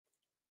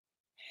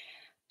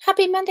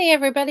Happy Monday,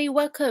 everybody.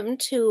 Welcome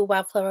to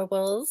Wildflower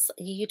Will's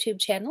YouTube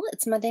channel.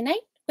 It's Monday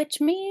night,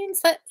 which means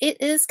that it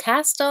is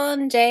cast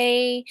on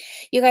day.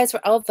 You guys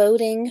were all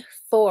voting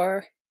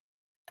for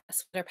a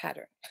sweater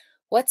pattern.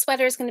 What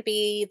sweater is going to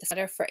be the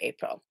sweater for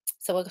April?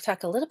 So we'll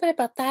talk a little bit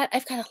about that.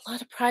 I've got a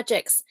lot of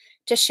projects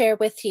to share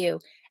with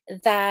you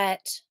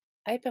that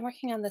I've been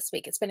working on this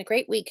week. It's been a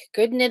great week,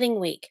 good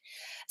knitting week.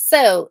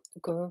 So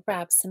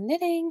grab some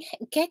knitting,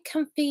 get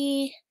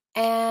comfy,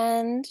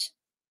 and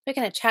we're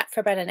going to chat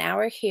for about an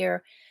hour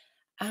here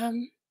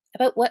um,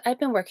 about what I've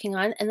been working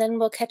on, and then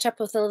we'll catch up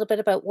with a little bit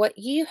about what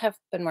you have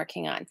been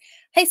working on.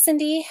 Hi,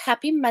 Cindy.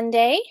 Happy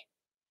Monday.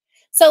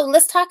 So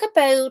let's talk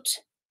about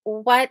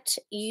what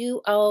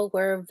you all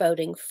were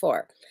voting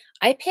for.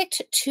 I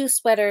picked two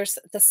sweaters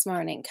this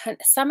morning,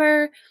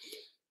 summer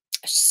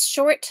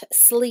short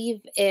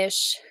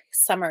sleeve-ish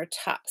summer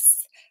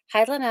tops.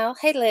 Hi, Linnell.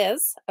 Hey,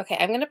 Liz. Okay,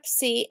 I'm going to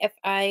see if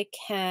I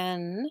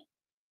can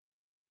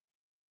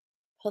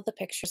pull the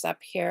pictures up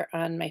here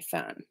on my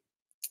phone.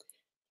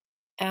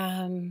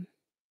 Um,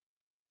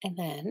 And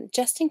then,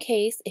 just in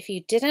case, if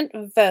you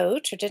didn't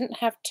vote or didn't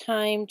have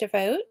time to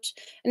vote,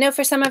 I know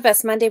for some of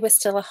us, Monday was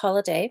still a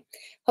holiday.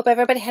 Hope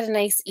everybody had a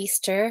nice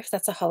Easter, if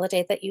that's a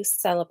holiday that you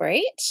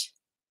celebrate.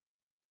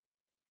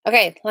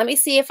 Okay, let me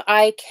see if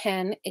I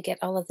can get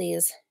all of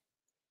these.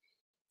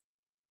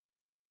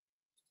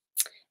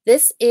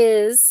 This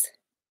is,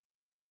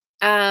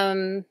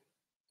 oh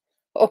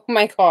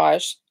my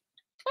gosh,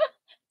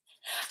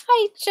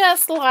 I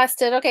just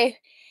lost it. Okay,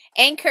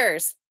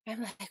 Anker's.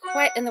 I'm like,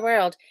 what in the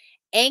world?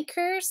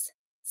 Anker's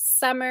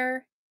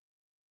summer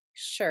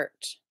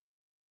shirt.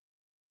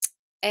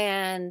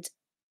 And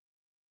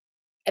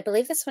I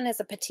believe this one is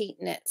a petite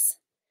knits,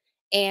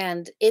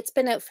 and it's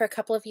been out for a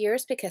couple of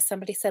years because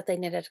somebody said they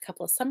knitted a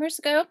couple of summers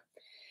ago.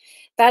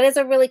 That is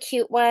a really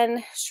cute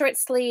one, short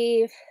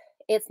sleeve.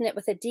 It's knit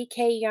with a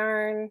DK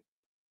yarn.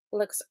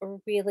 Looks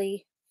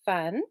really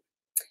fun.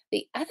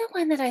 The other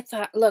one that I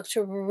thought looked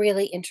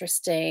really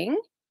interesting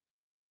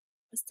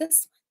was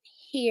this one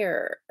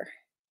here.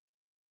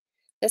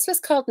 This was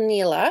called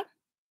Nila,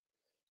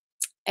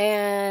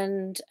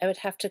 and I would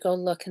have to go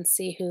look and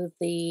see who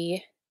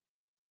the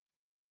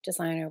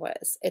designer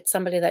was. It's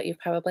somebody that you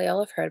probably all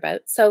have heard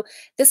about. So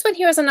this one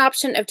here is an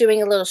option of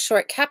doing a little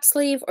short cap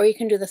sleeve, or you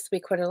can do the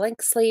 3/4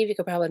 length sleeve. You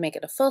could probably make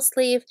it a full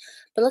sleeve,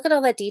 but look at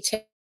all that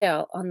detail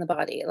on the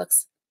body. It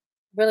looks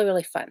really,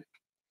 really fun.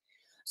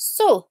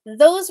 So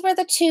those were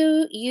the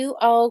two you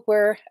all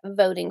were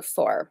voting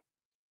for.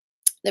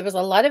 There was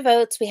a lot of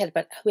votes. We had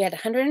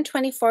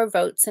 124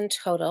 votes in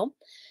total,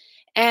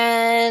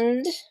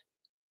 and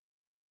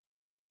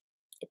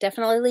it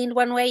definitely leaned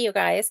one way, you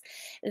guys.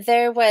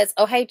 There was,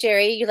 oh, hi,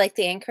 Jerry. You like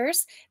the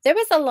anchors? There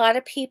was a lot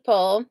of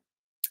people.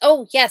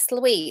 Oh, yes,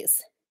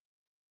 Louise.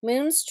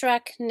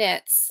 Moonstruck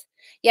Knits.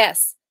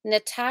 Yes,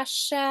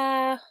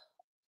 Natasha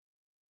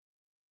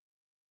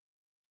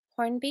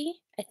Hornby,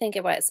 I think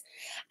it was.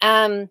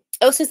 Oh,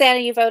 Susanna,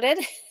 you voted?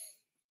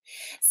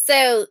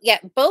 So, yeah,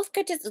 both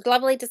good,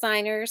 lovely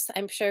designers.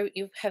 I'm sure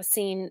you have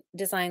seen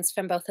designs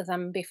from both of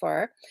them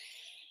before.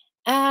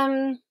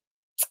 Um,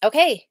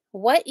 Okay,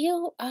 what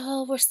you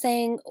all were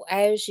saying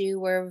as you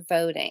were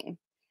voting.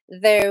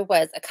 There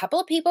was a couple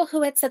of people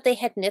who had said they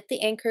had knit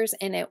the anchors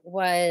and it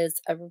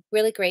was a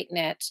really great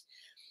knit.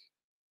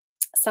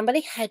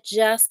 Somebody had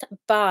just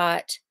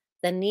bought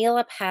the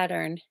Nila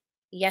pattern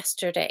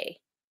yesterday.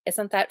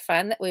 Isn't that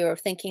fun that we were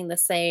thinking the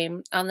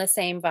same on the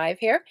same vibe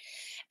here?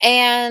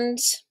 And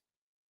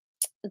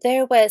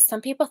there was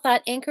some people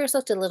thought anchors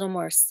looked a little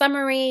more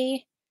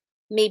summery.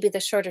 Maybe the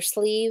shorter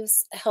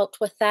sleeves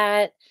helped with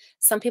that.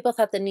 Some people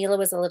thought the Nila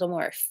was a little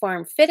more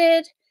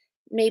form-fitted,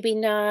 maybe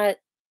not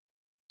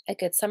a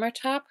good summer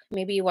top.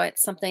 Maybe you want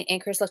something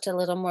anchors looked a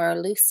little more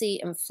loosey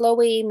and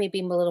flowy,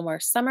 maybe a little more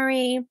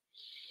summery.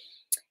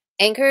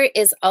 Anchor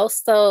is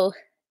also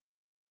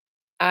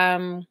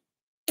um,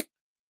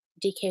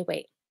 DK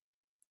weight.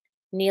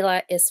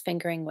 Nila is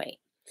fingering weight.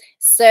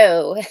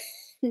 So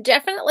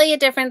definitely a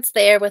difference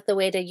there with the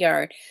weight of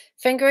yarn.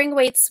 Fingering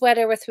weight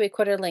sweater with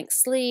 3/4 length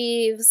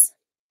sleeves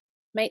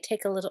might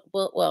take a little,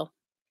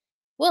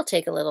 will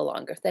take a little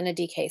longer than a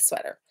DK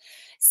sweater.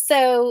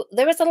 So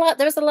there was a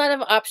lot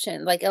of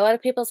option, like a lot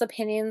of people's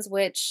opinions,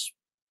 which,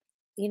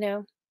 you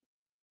know,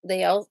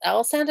 they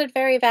all sounded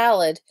very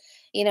valid.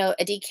 You know,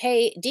 a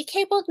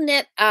DK will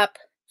knit up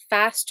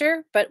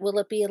faster, but will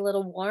it be a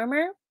little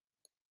warmer?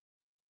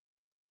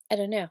 I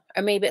don't know.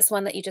 Or maybe it's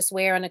one that you just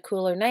wear on a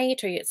cooler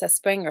night, or it's a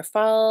spring or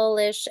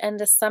fallish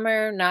end of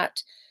summer,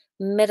 not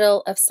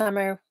middle of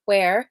summer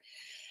wear.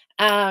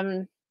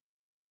 Um,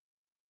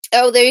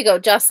 Oh, there you go.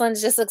 Jocelyn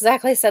just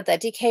exactly said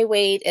that. DK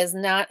weight is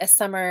not a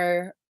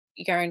summer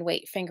yarn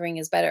weight. Fingering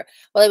is better.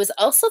 Well, I was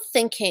also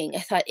thinking, I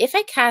thought if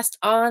I cast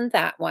on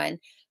that one,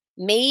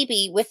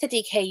 maybe with the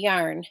DK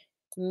yarn,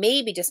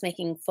 maybe just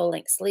making full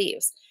length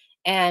sleeves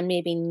and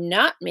maybe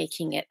not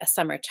making it a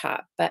summer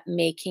top, but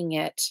making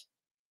it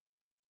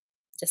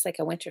just like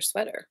a winter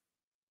sweater.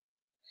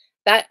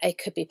 That it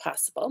could be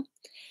possible.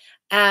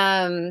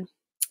 Um,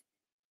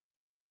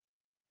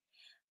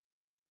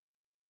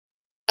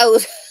 oh,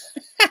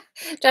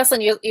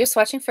 Jocelyn, you're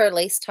swatching for a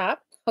lace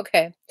top?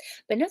 Okay.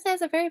 But no,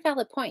 that's a very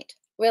valid point,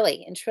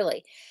 really and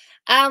truly.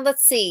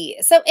 Let's see.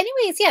 So,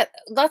 anyways, yeah,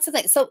 lots of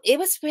things. So it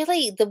was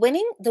really the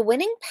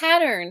winning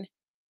pattern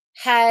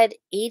had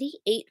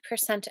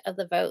 88% of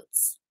the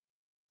votes.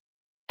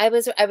 I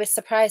was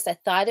surprised. I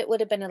thought it would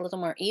have been a little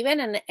more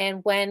even.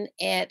 And when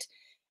it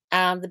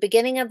the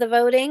beginning of the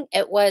voting,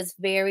 it was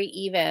very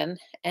even.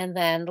 And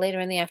then later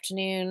in the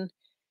afternoon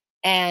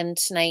and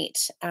tonight,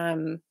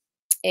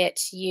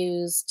 it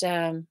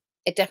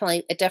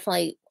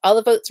definitely all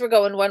the votes were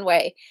going one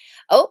way.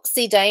 Oh,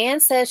 see, Diane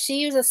says she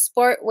uses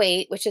sport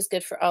weight, which is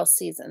good for all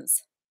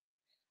seasons.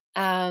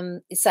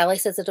 Sally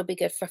says it'll be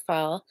good for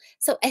fall.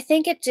 So I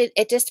think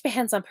it just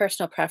depends on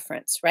personal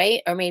preference,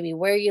 right? Or maybe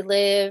where you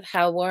live,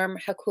 how warm,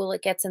 how cool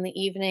it gets in the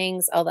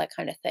evenings, all that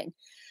kind of thing.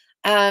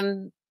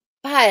 Um,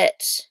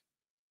 but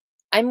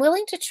I'm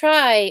willing to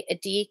try a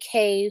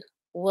DK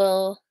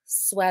wool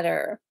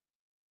sweater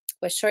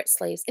with short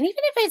sleeves. And even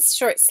if it's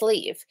short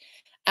sleeve,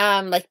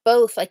 like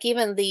both, like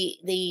even the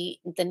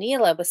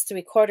Nila was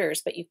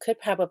 3/4, but you could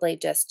probably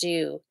just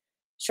do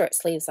short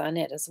sleeves on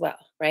it as well,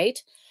 right?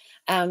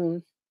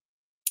 Um,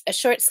 a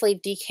short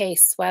sleeve DK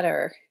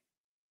sweater,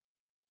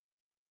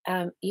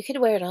 you could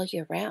wear it all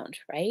year round,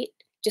 right?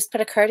 Just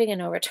put a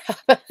cardigan over top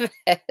of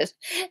it.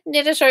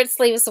 Knit a short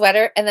sleeve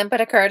sweater and then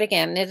put a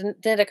cardigan,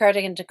 knit a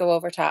cardigan to go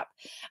over top.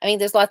 I mean,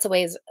 there's lots of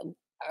ways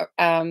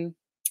around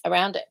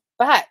it.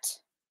 But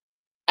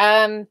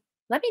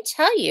let me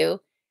tell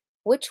you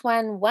which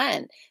one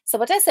won. So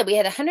what I said, we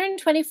had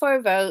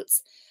 124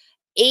 votes,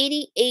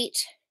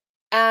 88,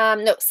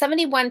 no,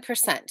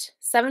 71%.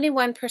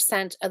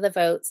 71% of the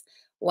votes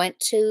went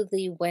to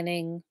the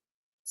winning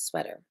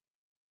sweater.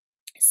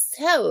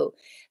 So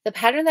the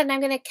pattern that I'm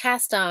going to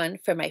cast on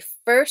for my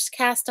first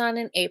cast on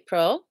in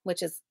April,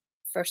 which is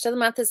first of the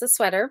month is a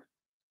sweater,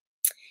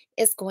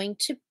 is going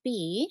to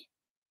be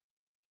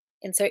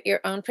insert your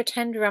own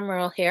pretend drum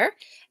roll here.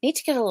 I need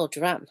to get a little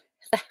drum.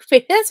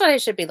 Maybe that's what I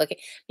should be looking.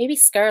 Maybe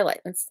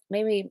Scarlet.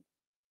 Maybe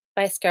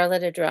buy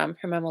Scarlet a drum.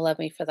 Her mom will love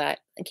me for that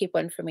and keep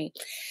one for me.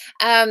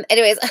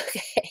 Anyways,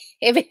 okay.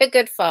 It'd be a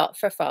good fall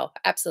for fall.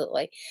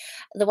 Absolutely.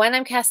 The one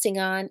I'm casting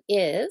on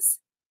is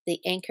the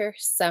Anker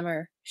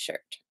summer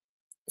shirt.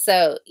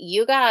 So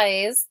you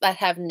guys that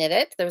have knit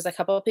it, there was a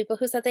couple of people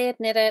who said they had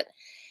knit it.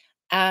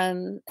 I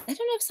don't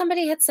know if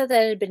somebody had said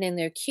that it had been in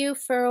their queue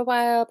for a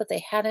while, but they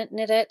hadn't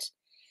knit it.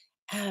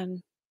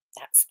 Um,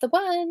 that's the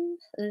one.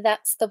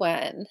 That's the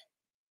one.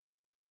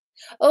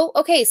 Oh,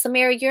 okay. So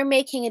Mary, you're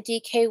making a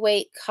DK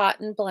weight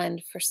cotton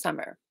blend for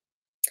summer.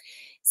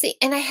 See,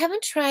 and I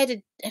haven't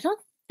tried I don't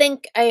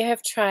think I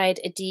have tried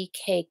a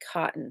DK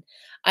cotton.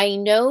 I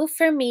know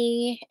for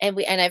me, and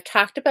I've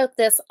talked about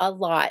this a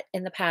lot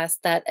in the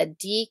past, that a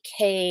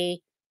DK,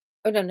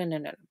 oh no, no, no,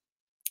 no, no,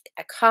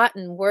 a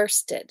cotton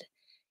worsted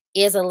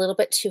is a little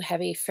bit too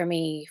heavy for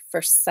me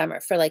for summer,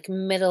 for like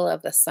middle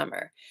of the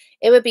summer.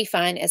 It would be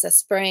fine as a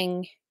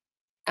spring,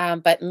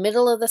 but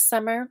middle of the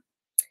summer,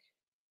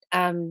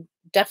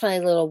 definitely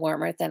a little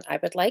warmer than I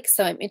would like.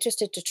 So I'm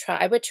interested to try.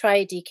 I would try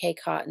a DK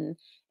cotton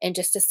and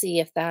just to see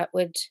if that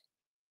would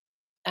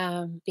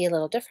be a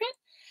little different.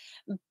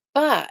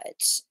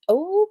 But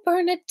oh,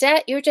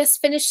 Bernadette, you're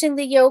just finishing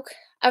the yolk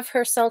of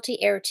her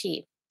salty air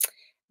tea.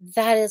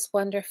 That is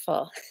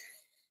wonderful.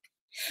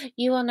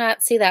 You will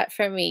not see that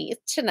from me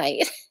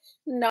tonight.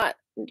 Not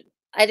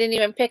I didn't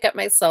even pick up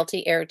my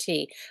salty air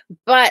tea,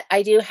 but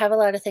I do have a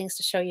lot of things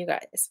to show you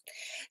guys.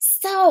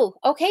 So,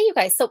 okay, you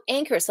guys, so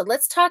Anchor. So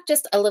let's talk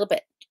just a little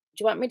bit.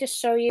 Do you want me to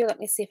show you?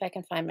 Let me see if I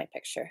can find my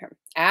picture here.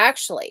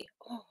 Actually,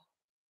 oh,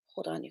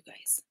 hold on, you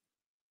guys.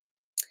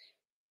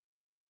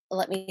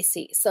 Let me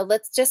see. So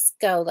let's just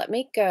go. Let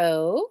me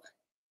go.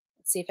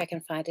 Let's see if I can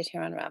find it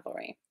here on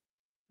Ravelry.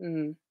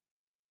 Hmm.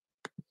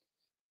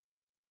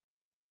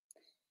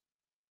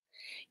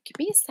 Give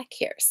me a sec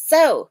here.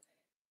 So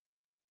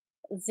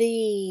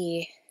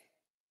the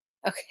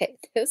okay,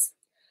 this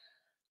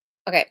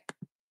okay.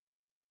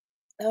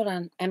 Hold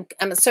on.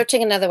 I'm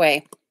searching another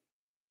way.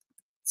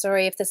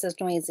 Sorry if this is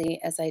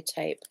noisy as I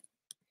type.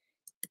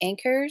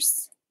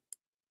 Anchors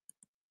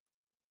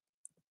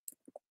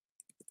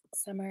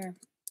summer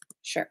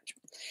shirt.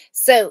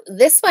 So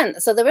this one,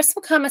 so there were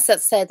some comments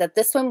that said that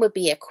this one would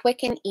be a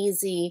quick and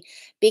easy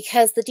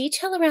because the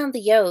detail around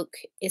the yoke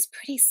is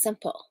pretty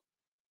simple,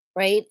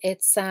 right?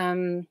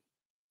 And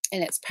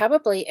it's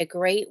probably a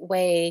great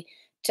way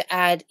to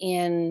add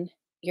in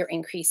your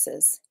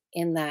increases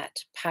in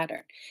that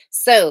pattern.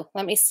 So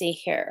let me see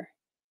here.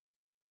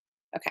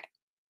 Okay.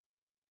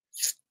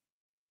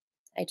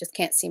 I just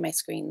can't see my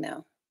screen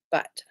now,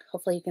 but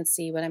hopefully you can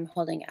see what I'm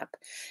holding up.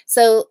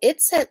 So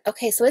it said,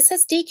 okay, so it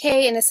says DK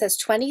and it says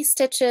 20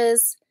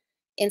 stitches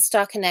in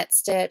stockinette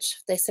stitch.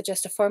 They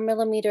suggest a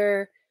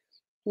 4mm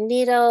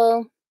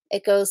needle.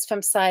 It goes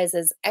from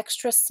sizes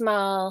extra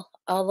small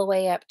all the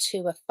way up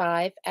to a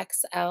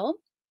 5XL.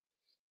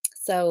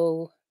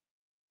 So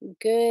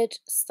good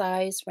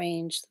size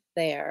range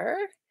there.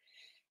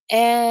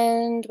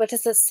 And what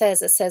does it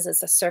says? It says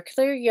it's a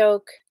circular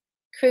yoke,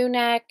 crew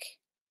neck,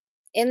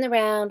 In the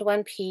round,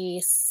 one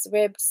piece,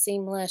 ribbed,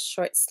 seamless,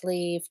 short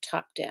sleeve,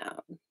 top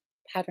down,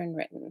 pattern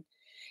written.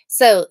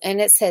 So, and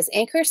it says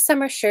Anchor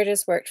summer shirt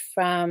is worked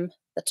from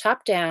the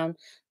top down.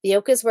 The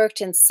yoke is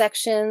worked in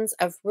sections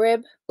of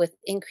rib with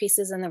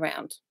increases in the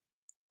round,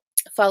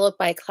 followed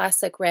by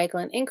classic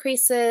raglan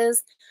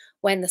increases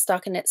when the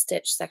stockinette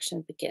stitch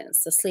section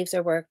begins. The sleeves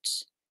are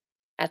worked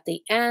at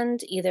the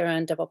end, either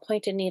on double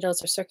pointed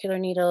needles or circular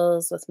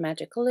needles with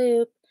magic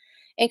loop.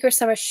 Anchor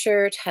summer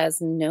shirt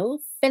has no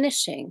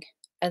finishing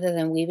other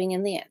than weaving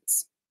in the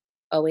ends.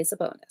 Always a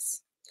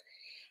bonus.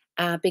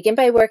 Begin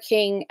by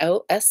working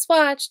out a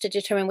swatch to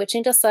determine which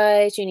needle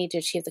size you need to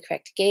achieve the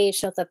correct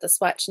gauge. Note that the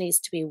swatch needs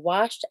to be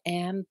washed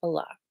and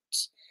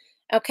blocked.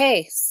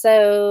 Okay,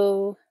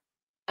 so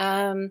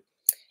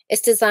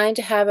it's designed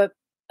to have a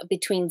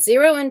between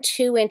 0 and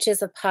 2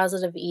 inches of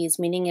positive ease,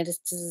 meaning it is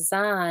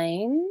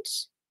designed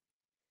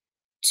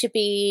to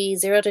be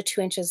 0 to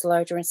 2 inches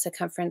larger in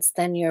circumference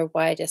than your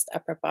widest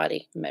upper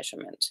body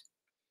measurement.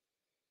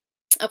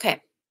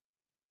 Okay,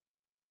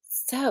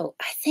 so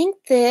I think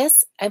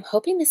I'm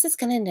hoping this is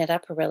going to knit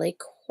up really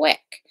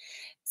quick.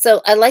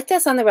 So I like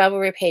this on the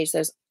Ravelry page.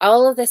 There's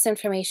all of this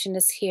information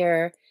is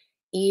here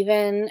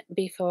even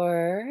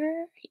before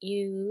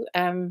you,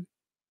 so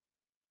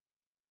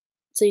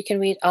you can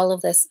read all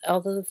of this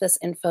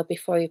info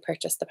before you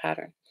purchase the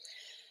pattern.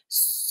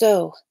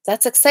 So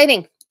that's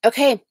exciting.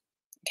 Okay.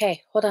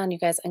 Okay. Hold on, you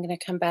guys. I'm going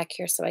to come back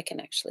here so I can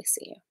actually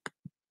see you.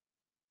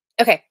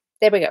 Okay.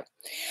 There we go.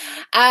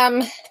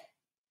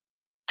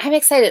 I'm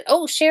excited.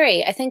 Oh,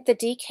 Sherry, I think the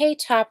DK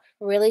top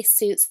really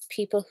suits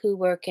people who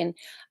work in,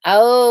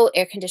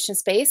 air conditioned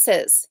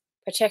spaces,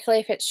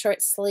 particularly if it's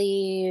short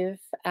sleeve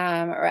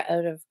or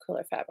out of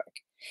cooler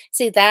fabric.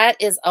 See, that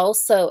is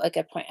also a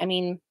good point. I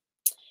mean,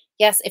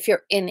 yes, if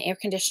you're in air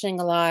conditioning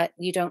a lot,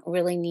 you don't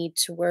really need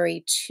to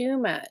worry too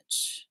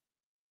much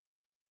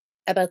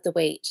about the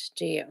weight,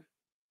 do you?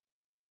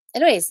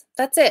 Anyways,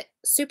 that's it.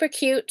 Super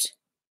cute.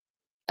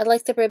 I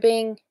like the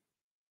ribbing.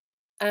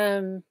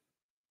 Um,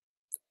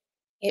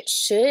 it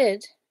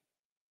should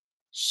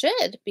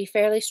be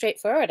fairly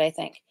straightforward, I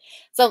think.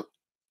 So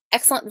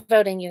excellent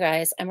voting, you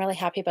guys. I'm really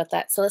happy about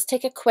that. So let's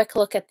take a quick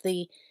look at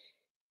the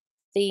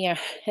the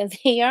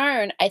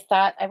yarn I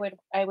thought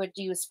I would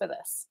use for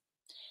this.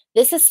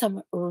 This is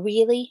some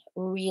really,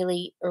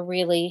 really,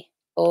 really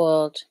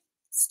old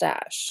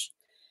stash.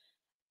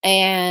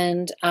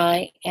 And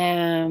I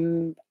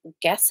am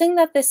guessing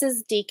that this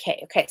is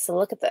DK. Okay, so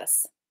look at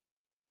this.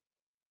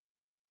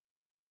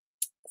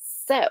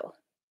 So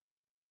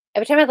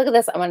every time I look at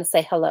this, I want to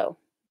say hello.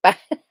 But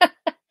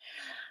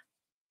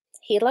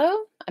hello?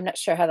 I'm not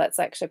sure how that's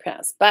actually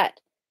pronounced, but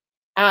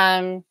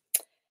um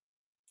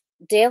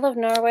Dale of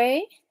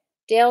Norway,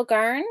 Dale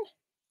Garn.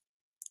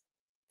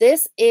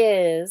 This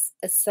is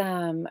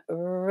some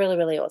really,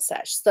 really old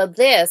stash. So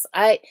this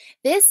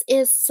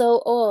is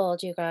so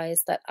old, you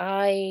guys, that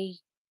I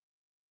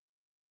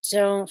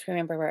don't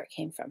remember where it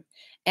came from.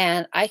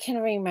 And I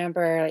can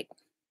remember like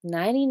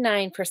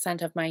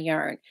 99% of my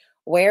yarn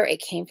where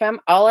it came from.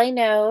 All I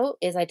know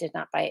is I did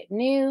not buy it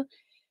new.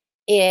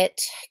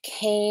 It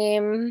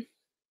came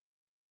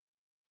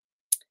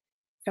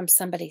from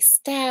somebody's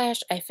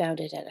stash. I found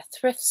it at a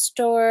thrift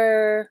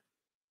store.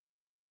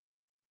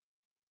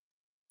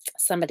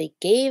 Somebody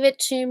gave it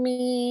to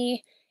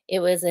me. It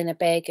was in a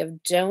bag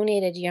of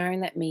donated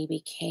yarn that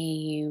maybe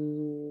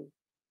came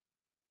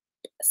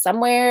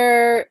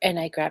somewhere and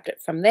I grabbed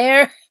it from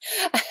there.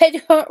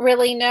 I don't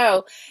really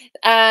know.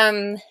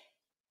 Um,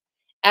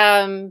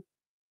 um,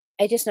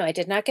 I just know I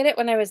did not get it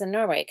when I was in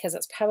Norway because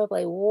it's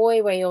probably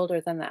way, way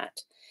older than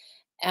that.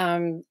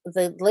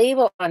 The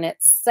label on it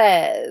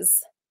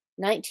says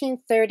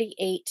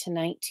 1938 to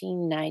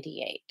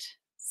 1998.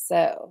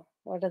 So,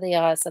 what are the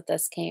odds that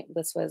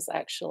this was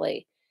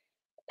actually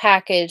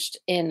packaged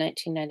in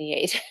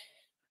 1998?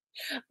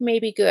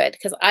 Maybe good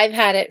because I've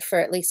had it for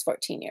at least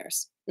 14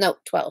 years. No,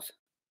 12.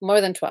 More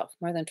than 12.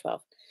 More than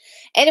 12.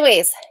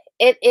 Anyways,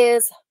 it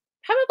is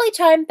probably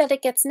time that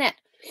it gets knit.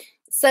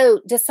 So,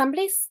 does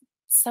somebody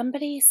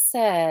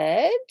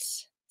said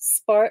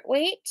sport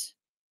weight?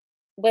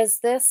 Was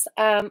this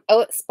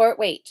it's sport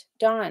weight.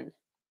 Dawn.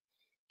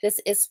 This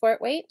is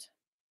sport weight.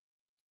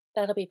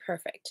 That'll be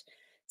perfect.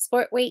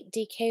 Sport weight,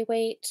 DK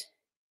weight.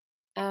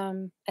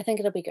 I think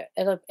it'll be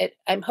good.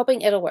 I'm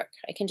hoping it'll work.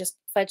 I can just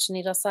fudge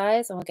needle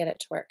size and we'll get it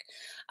to work.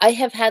 I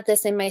have had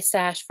this in my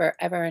stash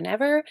forever and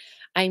ever.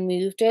 I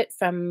moved it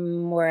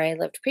from where I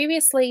lived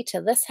previously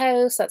to this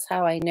house. That's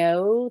how I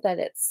know that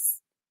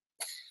it's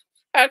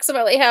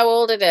approximately how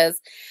old it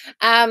is.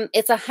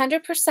 It's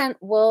 100%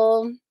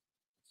 wool.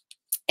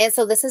 And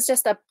so this is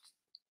just a,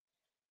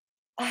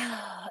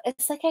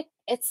 it's like I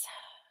think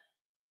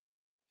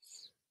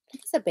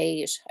it's a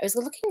beige. I was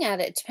looking at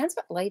it. It depends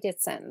what light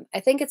it's in.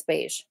 I think it's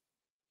beige.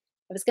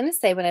 I was going to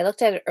say when I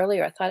looked at it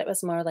earlier, I thought it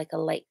was more like a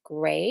light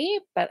gray,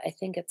 but I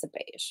think it's a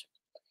beige.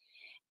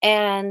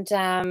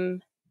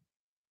 And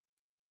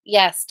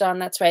yes, Dawn,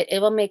 that's right. It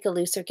will make a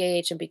looser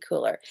gauge and be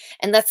cooler.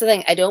 And that's the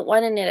thing. I don't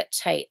want to knit it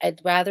tight. I'd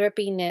rather it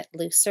be knit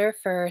looser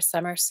for a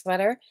summer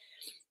sweater.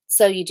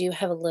 So you do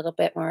have a little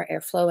bit more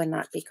airflow and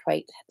not be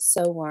quite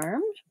so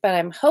warm. But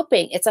I'm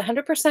hoping it's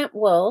 100%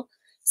 wool.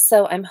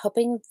 So I'm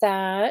hoping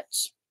that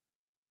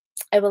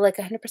I will like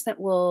 100%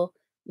 wool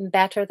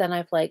better than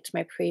I've liked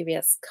my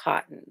previous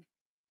cotton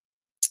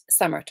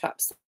summer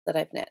tops that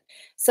I've knit.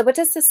 So what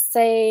does this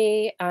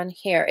say on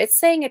here? It's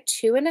saying a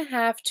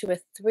 2.5 to a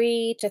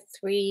 3 to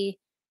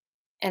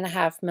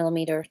 3.5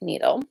 millimeter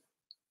needle.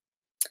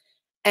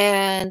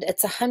 And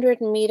it's 100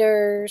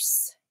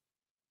 meters.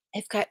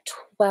 I've got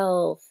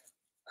 12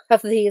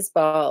 of these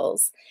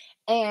balls.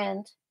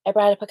 And I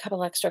brought up a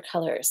couple extra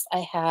colors.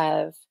 I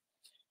have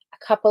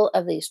a couple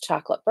of these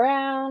chocolate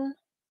brown.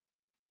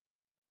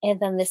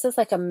 And then this is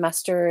like a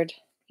mustard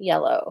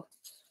yellow.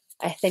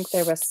 I think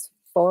there was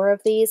 4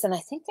 of these, and I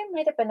think there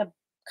might have been a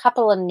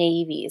couple of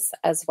navies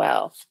as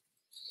well.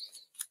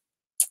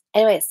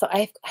 Anyway, so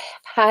I've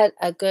had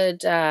a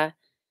good, um,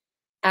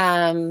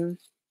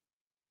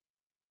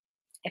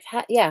 I've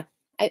had yeah.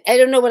 I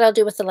don't know what I'll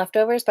do with the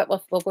leftovers, but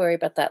we'll worry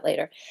about that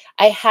later.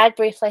 I had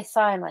briefly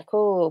thought, I'm like,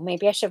 "Oh,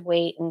 maybe I should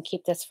wait and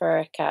keep this for,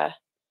 like, a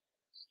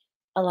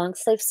long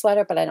sleeve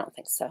sweater," but I don't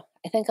think so.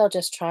 I think I'll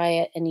just try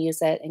it and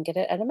use it and get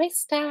it out of my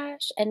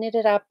stash and knit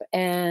it up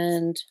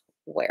and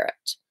wear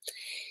it.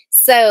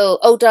 So,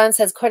 oh, Dawn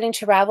says, according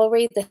to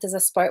Ravelry, this is a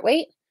sport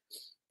weight.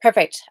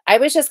 Perfect. I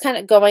was just kind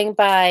of going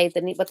by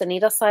what the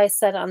needle size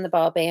said on the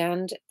ball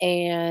band,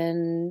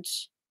 and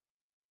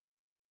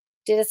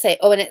did it say?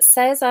 Oh, and it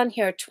says on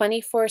here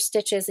 24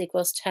 stitches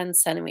equals 10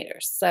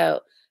 centimeters. So I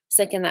was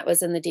thinking that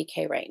was in the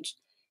DK range.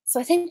 So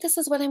I think this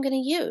is what I'm going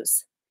to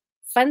use.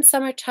 Fun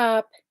summer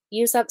top.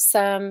 Use up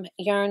some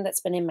yarn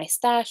that's been in my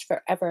stash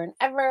forever and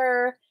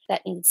ever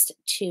that needs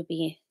to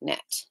be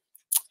knit.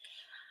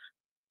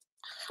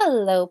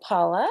 Hello,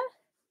 Paula.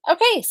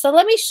 Okay, so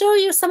let me show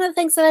you some of the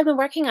things that I've been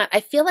working on. I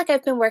feel like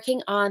I've been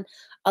working on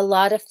a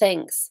lot of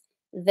things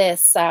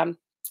this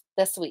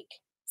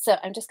week. So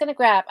I'm just going to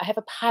grab, I have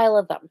a pile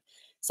of them.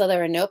 So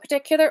they're in no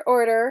particular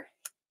order.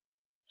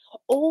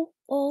 Oh,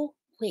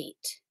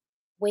 wait.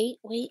 Wait,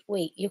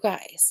 you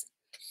guys.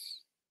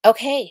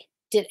 Okay,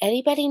 did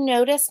anybody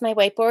notice my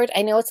whiteboard?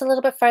 I know it's a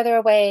little bit farther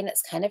away and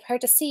it's kind of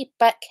hard to see,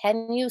 but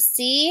can you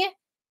see?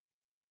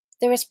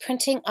 There is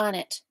printing on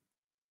it.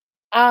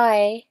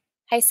 Hi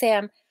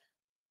Sam,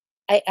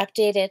 I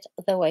updated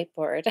the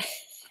whiteboard.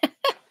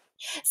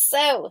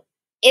 So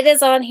it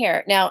is on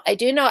here. Now, I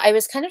do know I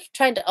was kind of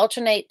trying to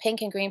alternate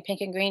pink and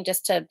green,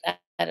 just to,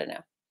 I don't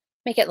know,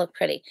 make it look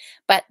pretty.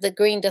 But the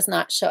green does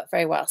not show up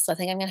very well. So I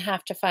think I'm going to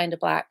have to find a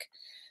black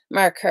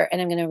marker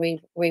and I'm going to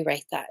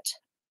rewrite that.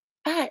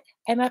 But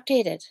I'm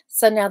updated.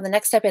 So now the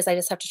next step is I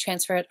just have to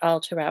transfer it all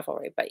to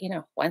Ravelry. But,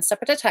 one step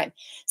at a time.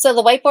 So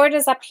the whiteboard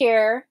is up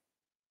here.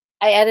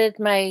 I added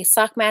my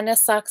Sock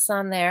Madness socks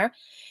on there.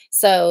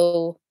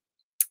 So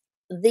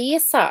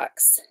these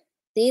socks,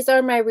 these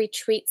are my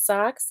retreat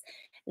socks.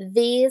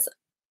 These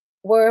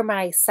were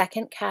my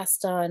second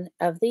cast on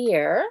of the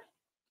year,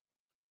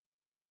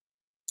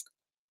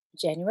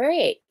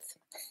 January 8th.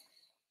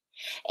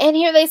 And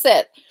here they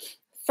sit.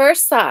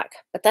 First sock,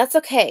 but that's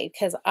okay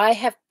because I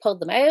have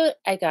pulled them out.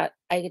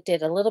 I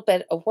did a little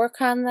bit of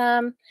work on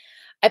them.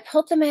 I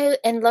pulled them out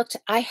and looked.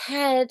 I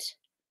had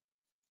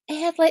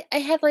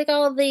like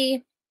all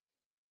the,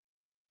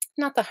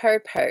 not the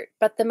hard part,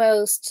 but the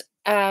most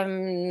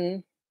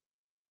where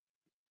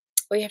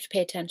you have to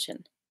pay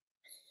attention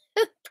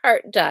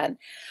part done.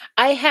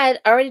 I had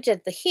already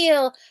did the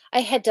heel.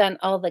 I had done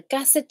all the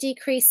gusset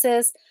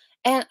decreases,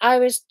 and I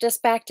was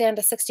just back down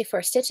to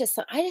 64 stitches.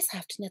 So I just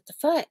have to knit the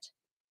foot.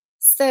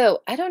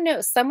 So I don't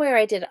know. Somewhere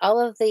I did all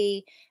of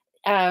the.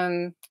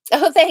 Oh,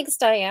 thanks,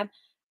 Diane.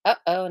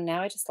 Oh,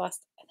 now I just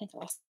lost. I think I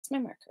lost my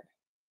marker.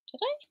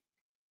 Did I?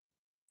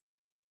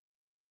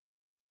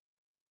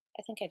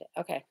 I think I did.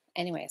 Okay.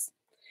 Anyways.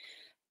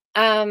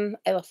 I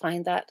will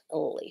find that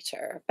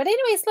later. But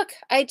anyways, look,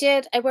 I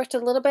worked a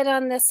little bit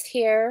on this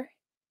here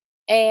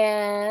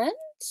and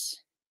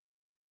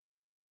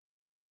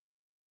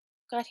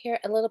got here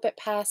a little bit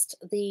past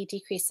the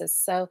decreases.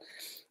 So,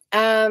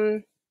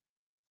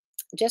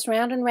 just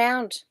round and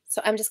round.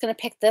 So I'm just going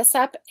to pick this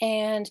up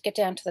and get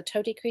down to the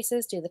toe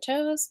decreases, do the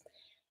toes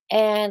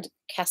and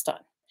cast on.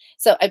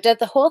 So I did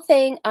the whole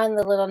thing on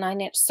the little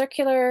 9-inch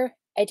circular.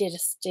 I did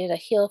a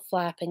heel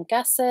flap and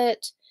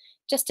gusset,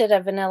 just did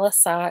a vanilla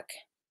sock,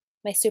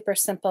 my super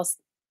simple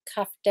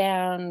cuff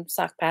down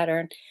sock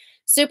pattern,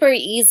 super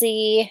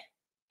easy.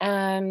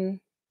 So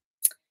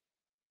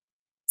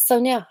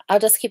now I'll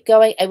just keep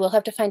going. I will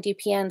have to find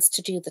UPNs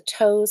to do the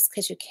toes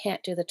because you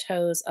can't do the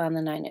toes on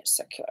the 9-inch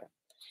circular.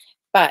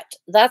 But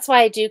that's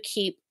why I do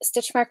keep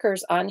stitch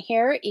markers on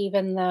here,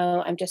 even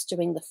though I'm just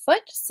doing the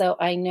foot, so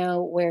I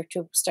know where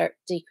to start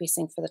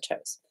decreasing for the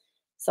toes.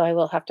 So I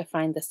will have to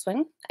find this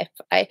one.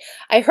 I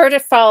heard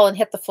it fall and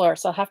hit the floor,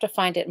 so I'll have to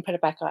find it and put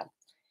it back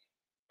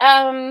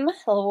on.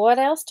 What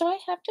else do I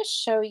have to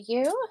show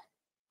you?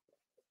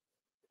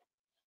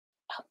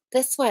 Oh,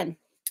 this one.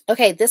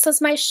 Okay, this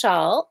is my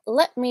shawl.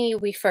 Let me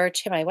refer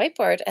to my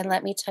whiteboard and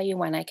let me tell you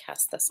when I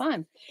cast this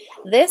on.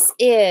 This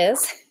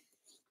is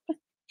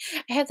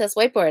I have this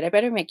whiteboard. I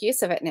better make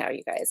use of it now,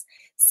 you guys.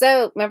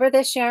 So, remember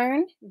this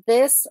yarn?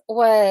 This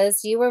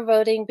was, you were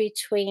voting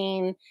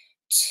between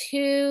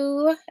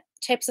two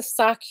types of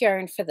sock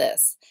yarn for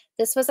this.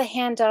 This was a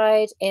hand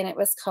dyed and it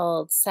was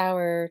called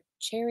Sour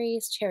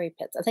Cherries, Cherry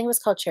Pits. I think it was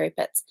called Cherry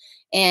Pits.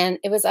 And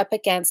it was up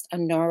against a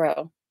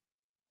Noro.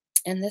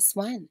 And this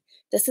one,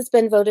 this has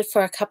been voted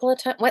for a couple of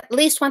times, at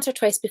least once or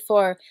twice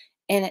before,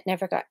 and it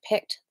never got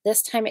picked.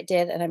 This time it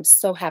did, and I'm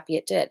so happy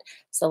it did.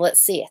 So let's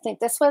see. I think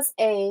this was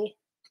a,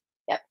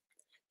 yep,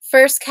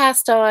 first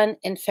cast on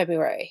in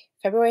February,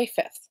 February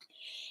 5th.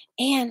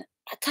 And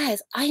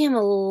guys, I am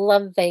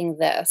loving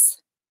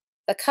this.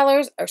 The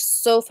colors are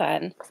so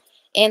fun,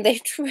 and they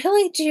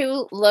really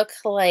do look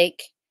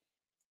like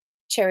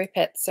cherry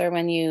pits, or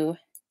when you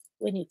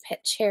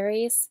pit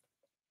cherries.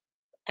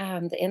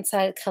 The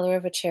inside color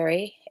of a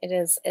cherry.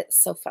 It's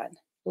so fun.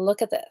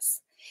 Look at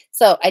this.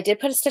 So I did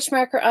put a stitch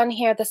marker on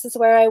here. This is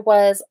where I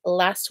was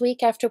last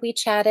week after we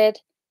chatted.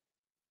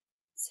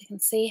 So you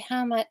can see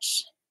how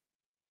much,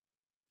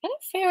 got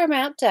a fair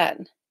amount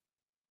done.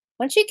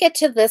 Once you get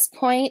to this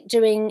point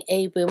doing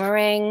a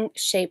boomerang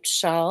shaped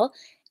shawl,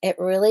 it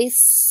really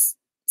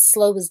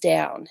slows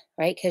down,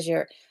 right? Because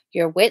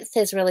your width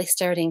is really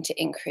starting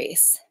to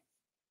increase.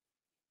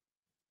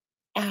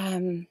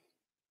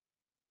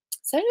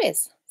 So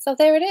anyways, so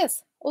there it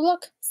is. Oh,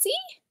 look, see?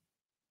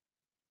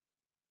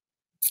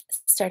 It's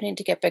starting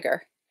to get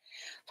bigger.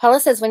 Paula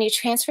says, when you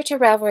transfer to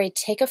Ravelry,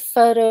 take a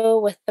photo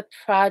with the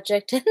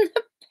project in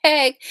the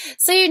bag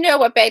so you know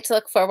what bag to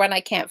look for when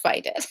I can't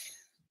find it.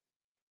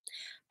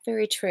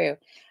 Very true.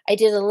 I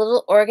did a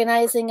little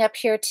organizing up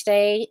here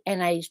today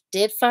and I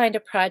did find a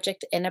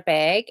project in a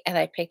bag and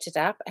I picked it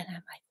up and I'm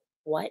like,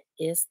 what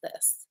is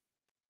this?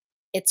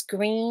 It's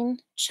green,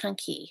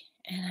 chunky.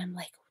 And I'm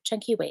like,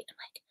 chunky weight. I'm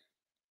like,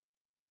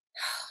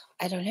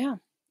 I don't know.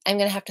 I'm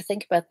going to have to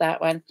think about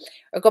that one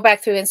or go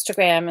back through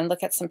Instagram and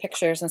look at some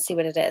pictures and see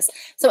what it is.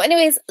 So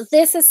anyways,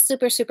 this is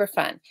super, super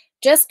fun.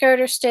 Just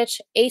garter stitch,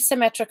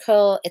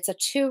 asymmetrical. It's a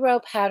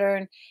 2-row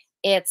pattern.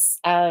 It's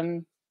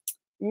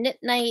knit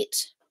night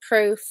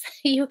proof.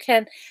 You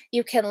can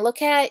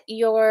look at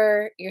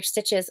your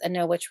stitches and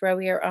know which row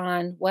you're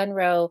on. One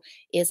row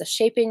is a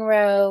shaping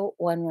row.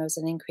 One row is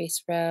an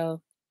increase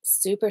row.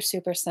 Super,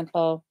 super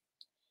simple.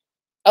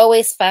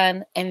 Always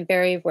fun and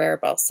very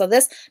wearable. So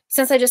this,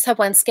 since I just have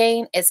one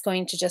skein, it's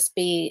going to just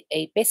be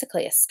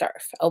basically a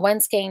scarf, a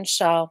one skein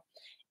shawl,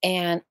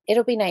 and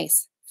it'll be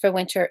nice for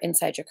winter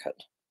inside your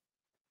coat.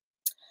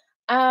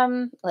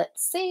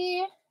 Let's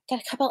see.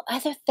 Got a couple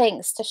other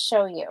things to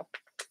show you.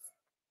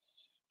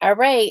 All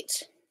right.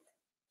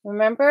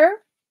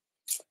 Remember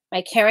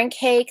my Karen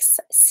Cakes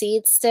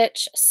seed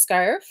stitch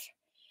scarf?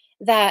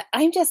 That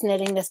I'm just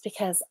knitting this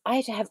because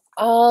I have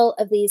all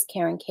of these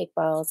Karen Cake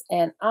balls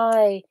and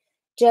I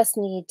just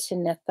need to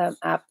knit them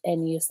up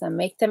and use them,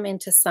 make them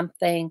into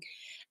something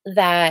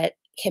that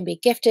can be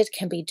gifted,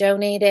 can be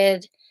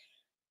donated.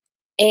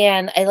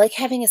 And I like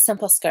having a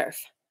simple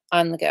scarf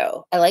on the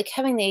go. I like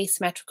having the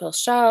asymmetrical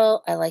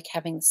shawl. I like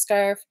having the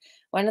scarf.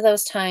 One of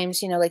those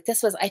times, like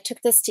this was, I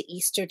took this to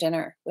Easter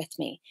dinner with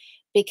me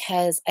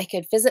because I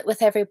could visit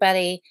with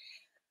everybody.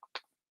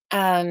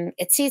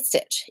 It's seed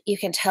stitch. You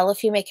can tell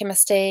if you make a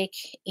mistake,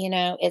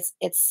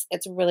 it's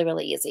really,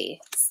 really easy.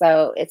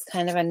 So it's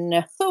kind of a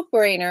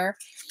no-brainer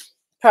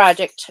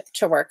project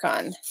to work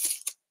on.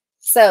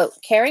 So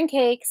Karen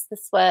Cakes,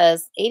 this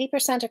was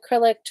 80%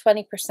 acrylic,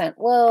 20%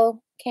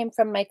 wool, came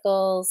from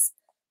Michael's.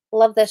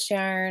 Love this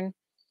yarn.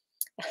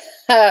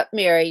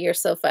 Mary, you're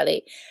so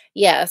funny.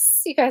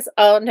 Yes, you guys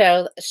all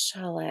know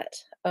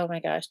Charlotte. Oh my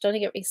gosh, don't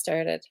get me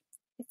started.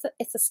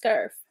 It's a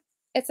scarf.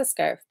 It's a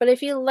scarf. But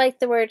if you like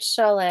the word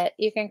shawlette,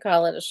 you can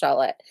call it a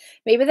shawlette.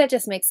 Maybe that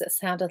just makes it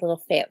sound a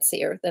little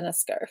fancier than a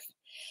scarf.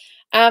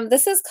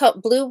 This is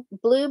called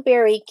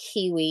Blueberry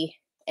Kiwi,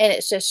 and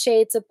it's just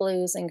shades of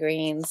blues and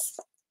greens.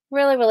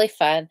 Really, really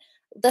fun.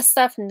 This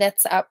stuff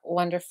knits up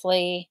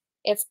wonderfully.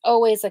 It's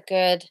always a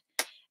good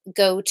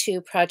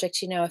go-to project,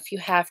 if you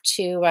have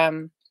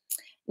to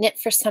knit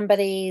for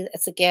somebody,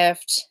 it's a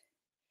gift.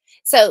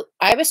 So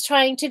I was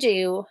trying to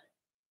do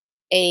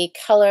a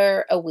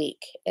color a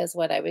week is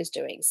what I was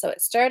doing. So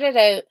it started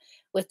out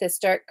with this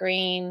dark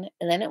green,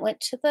 and then it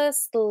went to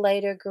this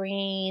lighter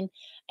green.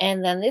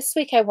 And then this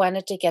week I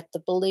wanted to get the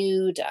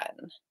blue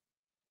done.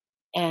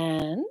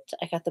 And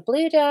I got the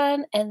blue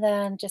done and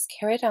then just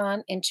carried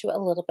on into a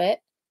little bit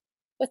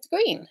with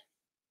green.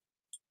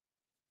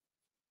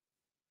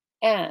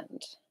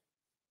 And,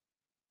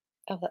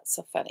 oh, that's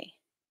so funny.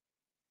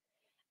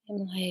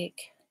 I'm like,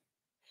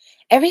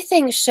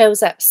 everything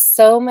shows up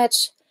so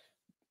much,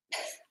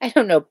 I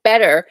don't know,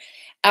 better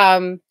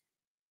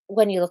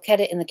when you look at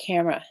it in the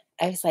camera.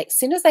 I was like, as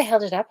soon as I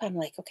held it up, I'm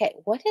like, okay,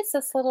 what is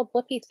this little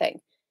blippy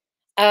thing?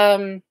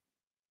 That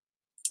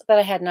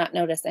I had not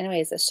noticed.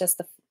 Anyways, it's just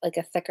like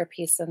a thicker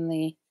piece in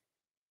the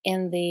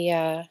in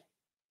the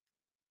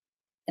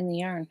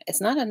yarn.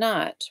 It's not a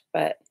knot,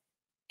 but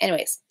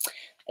anyways,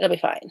 it'll be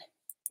fine.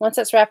 Once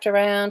it's wrapped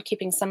around,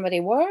 keeping somebody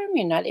warm,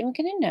 you're not even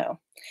going to know.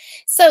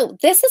 So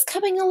this is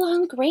coming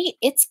along great.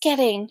 It's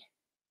getting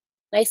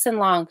nice and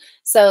long.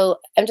 So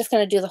I'm just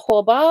going to do the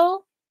whole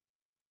ball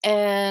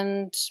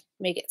and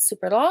make it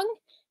super long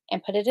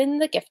and put it in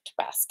the gift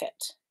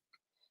basket.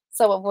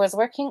 So I was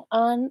working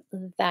on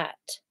that.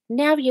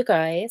 Now, you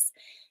guys,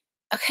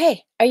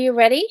 okay, are you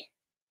ready?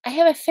 I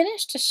have a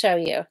finish to show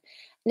you.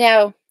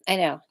 Now, I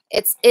know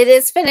it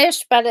is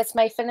finished, but it's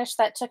my finish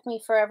that took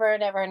me forever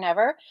and ever and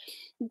ever.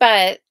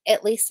 But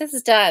at least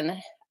it's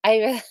done.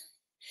 I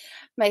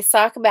my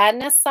sock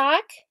madness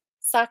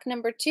sock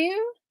number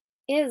 2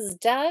 is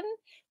done.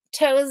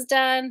 Toes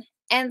done,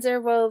 ends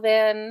are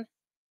woven,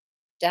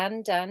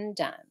 done, done,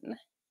 done.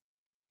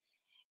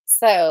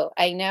 So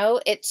I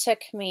know it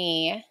took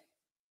me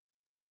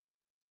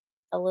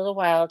a little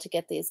while to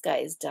get these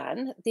guys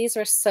done. These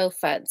were so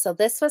fun. So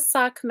this was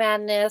Sock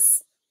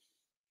Madness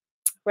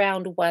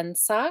round 1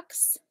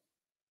 socks,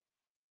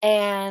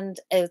 and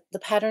the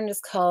pattern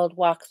is called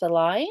Walk the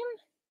Line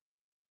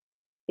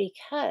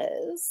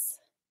because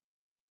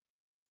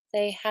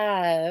they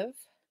have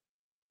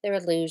their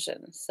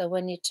illusion. So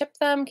when you tip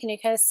them, can you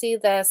kind of see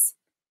this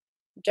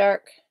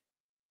dark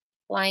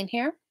line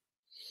here?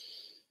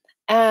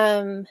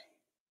 Um,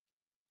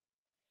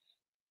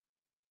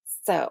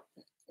 so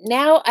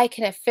now I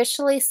can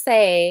officially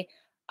say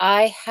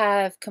I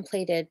have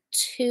completed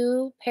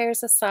 2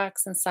 pairs of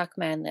socks in Sock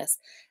Madness.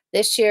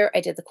 This year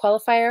I did the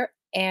qualifier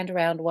and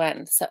round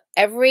 1. So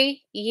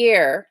every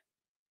year,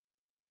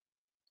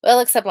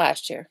 well, except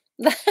last year.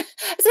 I was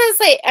gonna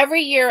say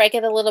every year I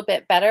get a little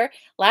bit better.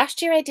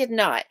 Last year I did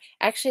not.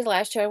 Actually,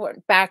 last year I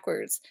went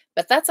backwards,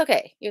 but that's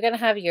okay. You're gonna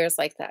have years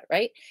like that,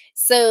 right?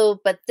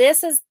 So, but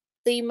this is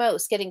the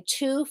most, getting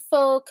 2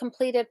 full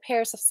completed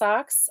pairs of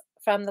socks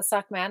from the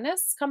Sock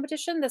Madness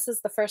competition. This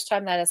is the first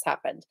time that has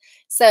happened.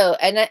 So,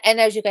 and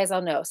as you guys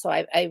all know, so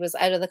I was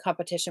out of the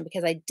competition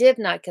because I did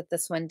not get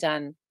this one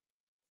done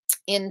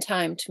in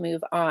time to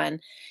move on.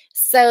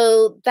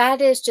 So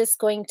that is just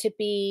going to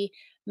be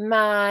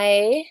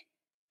my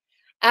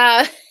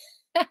uh,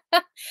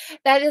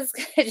 that is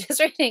just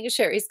reading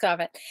Sherry's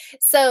comment.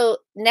 So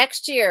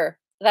next year,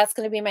 that's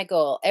going to be my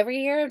goal. Every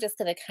year, I'm just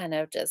going to kind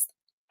of just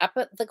up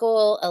it the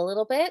goal a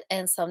little bit.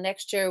 And so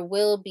next year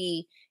will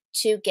be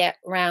to get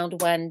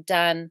round 1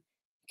 done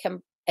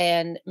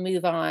and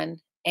move on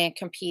and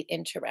compete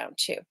into round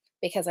 2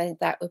 because I think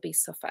that would be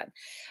so fun.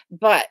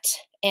 But,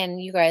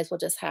 and you guys will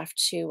just have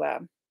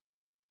to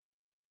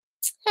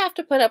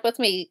put up with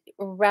me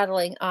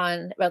rattling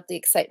on about the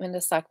excitement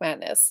of Sock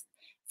Madness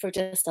for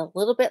just a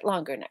little bit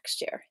longer next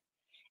year.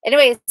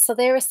 Anyway, so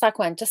there is sock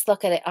 1. Just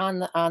look at it on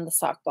the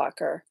sock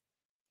blocker.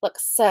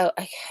 Looks so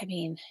I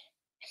mean,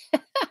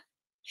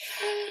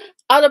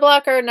 on a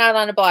blocker, not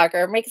on a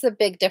blocker, makes a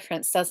big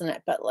difference, doesn't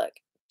it? But look,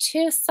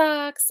 2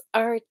 socks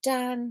are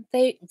done.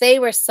 They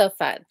were so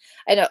fun.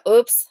 I know,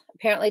 oops,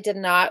 apparently did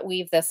not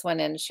weave this one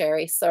in,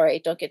 Sherry. Sorry,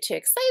 don't get too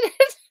excited.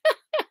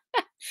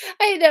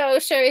 I know,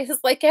 Sherry is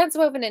like, ends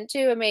woven in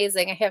too.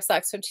 Amazing. I have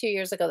socks from 2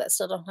 years ago that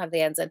still don't have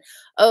the ends in.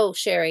 Oh,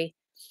 Sherry,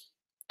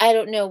 I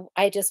don't know.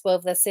 I just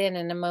wove this in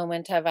a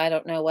moment of I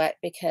don't know what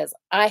because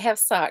I have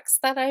socks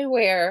that I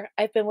wear.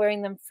 I've been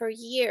wearing them for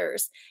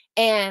years,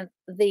 and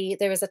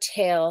there was a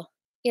tail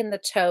in the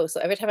toe.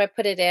 So every time I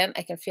put it in,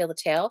 I can feel the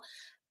tail.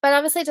 But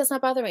obviously, it does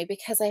not bother me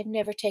because I've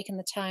never taken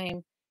the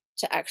time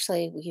to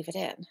actually weave it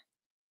in.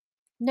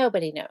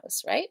 Nobody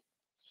knows, right?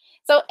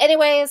 So,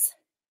 anyways,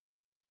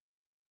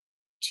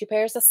 2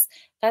 pairs of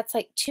that's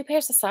like 2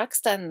 pairs of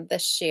socks done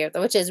this year,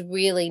 which is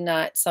really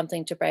not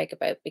something to brag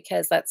about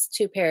because that's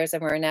 2 pairs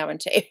and we're now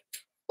into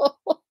April.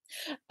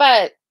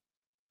 But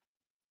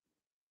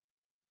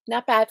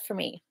not bad for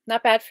me.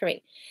 Not bad for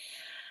me.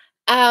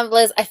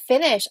 Liz, I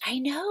finished. I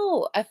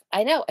know. I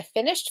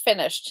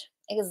finished.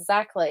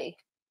 Exactly.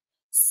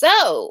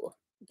 So,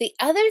 the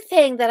other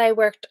thing that I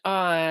worked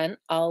on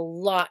a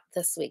lot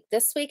this week.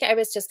 This week I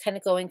was just kind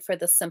of going for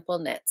the simple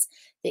knits.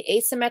 The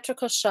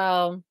asymmetrical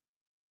shawl,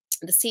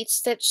 the seat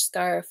stitch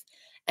scarf.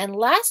 And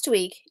last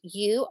week,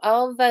 you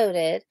all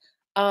voted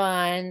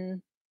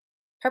on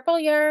purple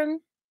yarn,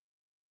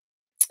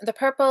 the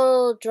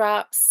purple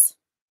drops,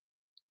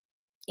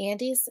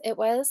 Andes, it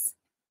was.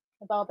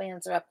 The ball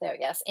bands are up there.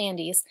 Yes,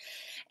 Andes.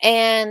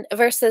 And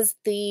versus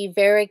the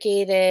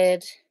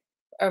variegated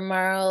or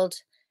marled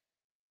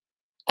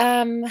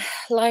um,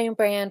 Lion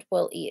Brand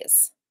Wool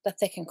Ease, the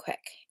thick and quick.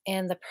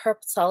 And the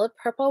solid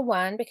purple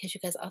one, because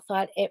you guys all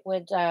thought it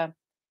would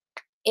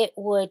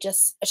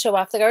just show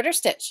off the garter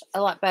stitch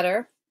a lot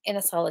better in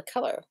a solid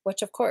color,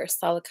 which of course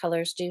solid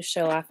colors do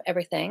show off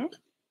everything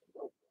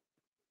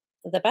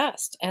the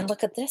best. And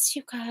look at this,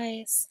 you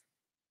guys.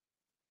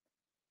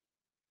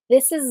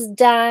 This is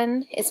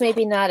done. It's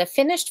maybe not a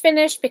finish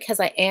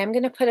because I am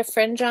going to put a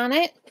fringe on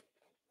it,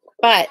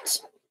 but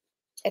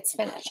it's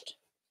finished.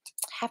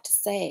 I have to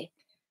say,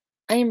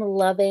 I am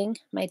loving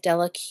my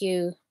Della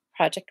Q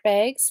project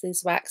bags,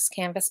 these wax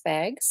canvas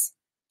bags.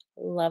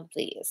 Love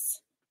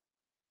these.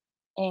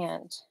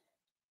 And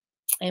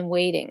I'm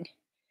waiting.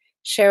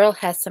 Cheryl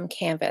has some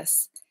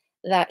canvas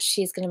that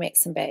she's going to make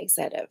some bags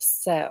out of.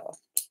 So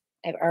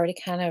I've already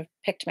kind of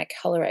picked my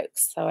color out.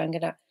 So I'm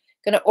gonna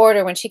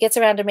order when she gets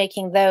around to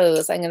making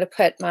those. I'm gonna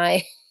put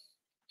my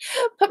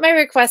Put my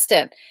request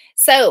in.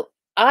 So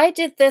I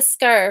did this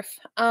scarf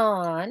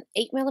on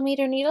 8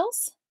 millimeter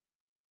needles,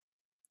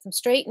 some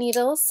straight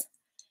needles,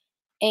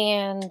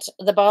 and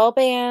the ball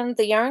band.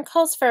 The yarn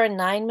calls for a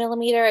 9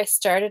 millimeter. I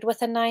started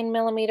with a 9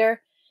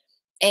 millimeter,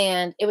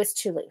 and it was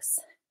too loose.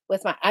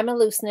 With my, I'm a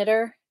loose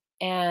knitter,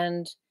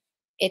 and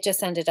it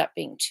just ended up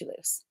being too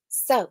loose.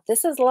 So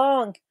this is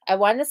long. I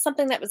wanted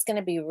something that was going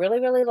to be really,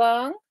 really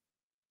long.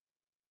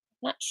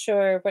 Not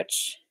sure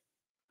which.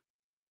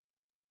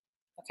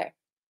 Okay,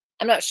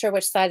 I'm not sure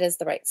which side is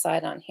the right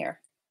side on here.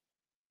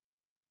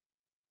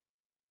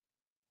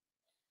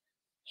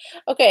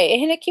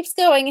 Okay, and it keeps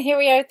going, and here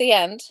we are at the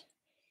end.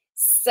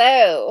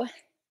 So,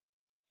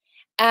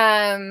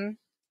 um,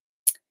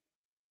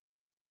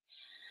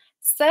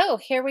 so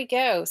here we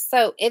go.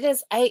 So it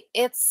is. I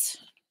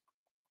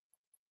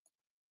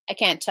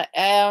can't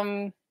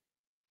tell.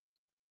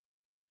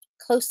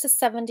 Close to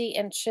 70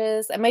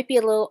 inches. It might be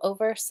a little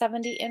over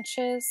 70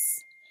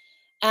 inches.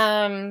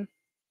 Um,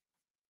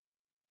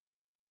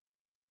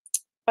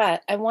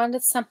 but I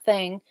wanted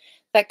something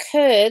that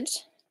could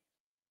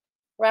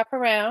wrap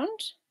around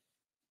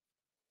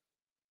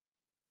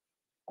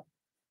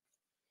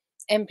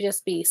and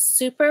just be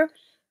super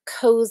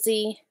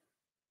cozy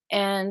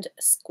and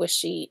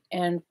squishy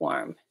and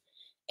warm.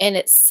 And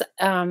it's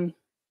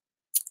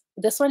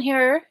this one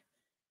here,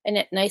 and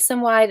it nice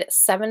and wide. It's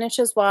 7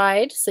 inches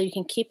wide, so you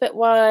can keep it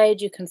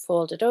wide. You can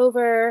fold it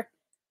over.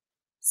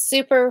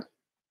 Super,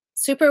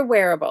 super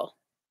wearable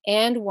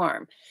and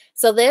warm.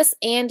 So this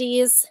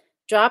Andes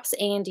Drops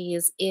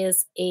Andes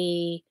is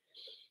a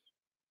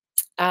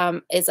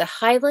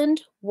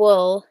Highland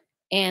wool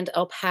and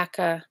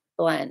alpaca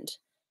blend,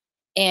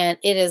 and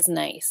it is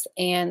nice.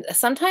 And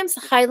sometimes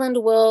Highland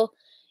wool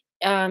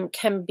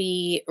can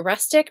be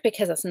rustic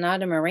because it's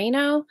not a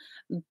merino,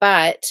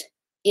 but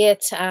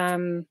it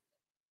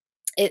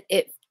it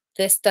it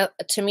this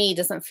to me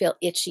doesn't feel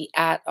itchy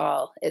at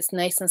all. It's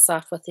nice and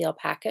soft with the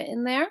alpaca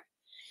in there.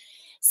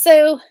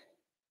 So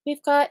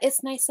we've got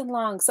it's nice and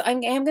long. So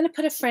I'm going to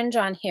put a fringe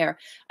on here.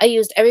 I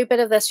used every bit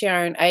of this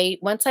yarn. I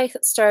once I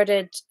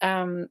started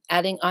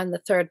adding on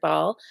the third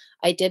ball,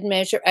 I did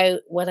measure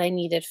out what I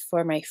needed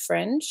for my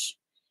fringe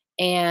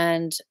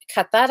and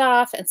cut that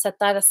off and set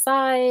that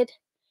aside.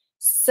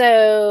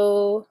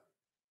 So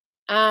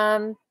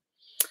um,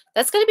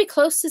 that's going to be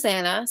close,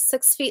 Susanna.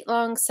 6 feet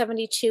long,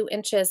 72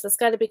 inches. That's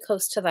got to be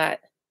close to that.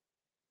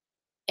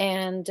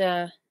 And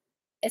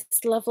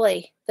it's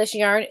lovely. This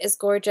yarn is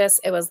gorgeous.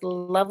 It was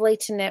lovely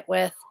to knit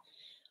with.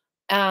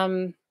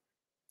 Um,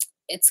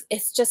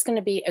 it's just going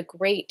to be a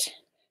great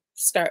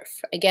scarf.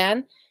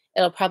 Again,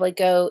 it'll probably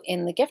go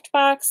in the gift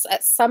box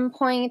at some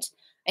point.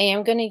 I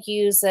am going to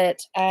use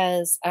it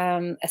as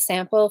a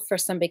sample for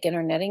some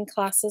beginner knitting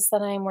classes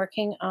that I'm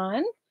working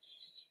on.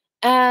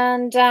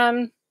 And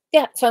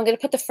yeah, so I'm going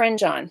to put the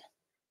fringe on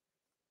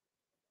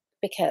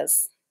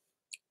because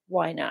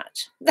why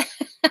not?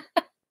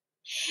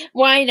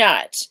 Why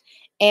not?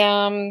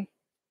 Um,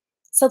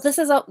 so this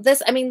is all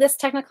this, I mean, this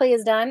technically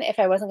is done. If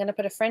I wasn't going to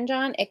put a fringe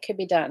on, it could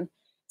be done.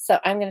 So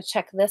I'm going to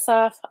check this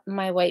off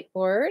my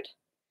whiteboard.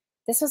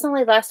 This was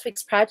only last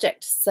week's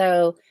project.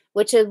 So,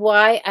 which is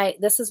why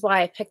this is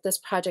why I picked this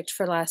project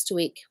for last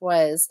week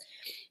was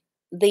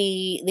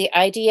the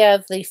idea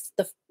of the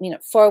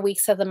 4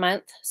 weeks of the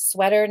month,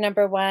 sweater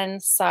number one,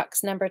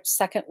 socks number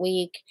second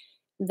week,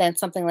 then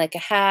something like a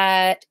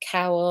hat,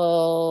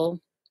 cowl,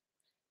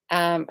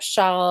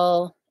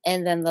 shawl,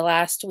 and then the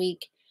last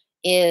week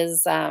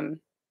is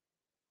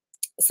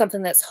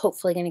something that's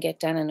hopefully going to get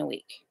done in a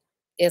week.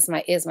 Is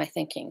my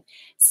thinking.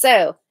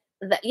 So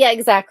yeah,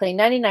 exactly,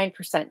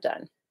 99%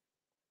 done.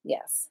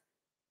 Yes.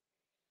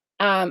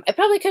 I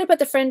probably could have put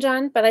the fringe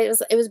on, but it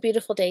was a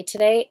beautiful day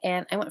today,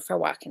 and I went for a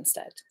walk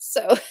instead.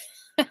 So,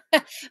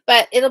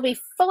 but it'll be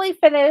fully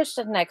finished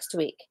next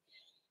week.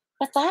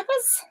 But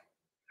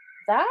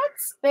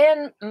that's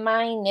been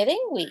my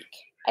knitting week.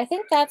 I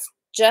think that's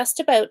just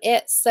about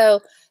it. So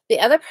the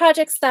other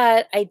projects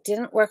that I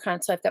didn't work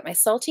on, so I've got my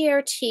salty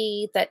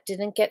RT that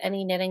didn't get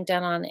any knitting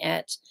done on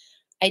it.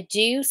 I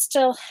do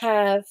still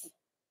have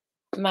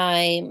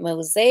my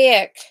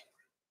mosaic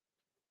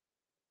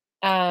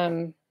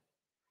um,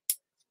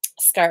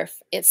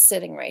 scarf. It's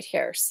sitting right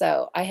here.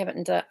 So I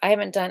haven't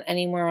done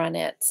any more on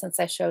it since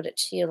I showed it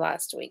to you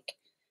last week.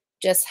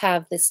 Just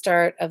have the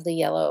start of the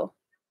yellow,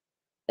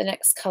 the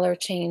next color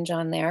change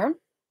on there.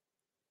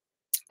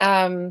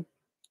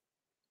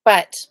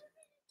 But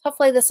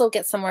hopefully this will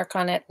get some work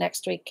on it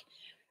next week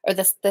or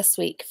this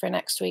week for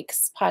next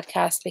week's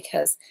podcast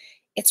because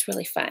it's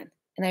really fun.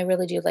 And I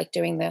really do like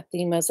doing the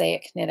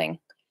mosaic knitting.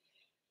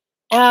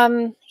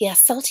 Yeah,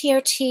 salty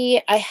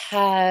RT. I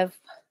have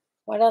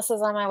what else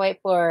is on my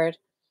whiteboard?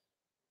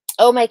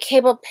 Oh, my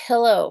cable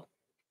pillow.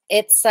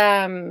 It's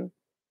yeah,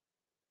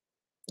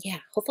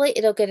 hopefully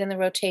it'll get in the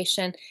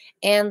rotation.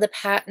 And the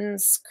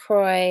Patton's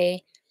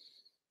Croy,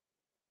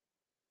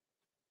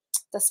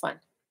 this one.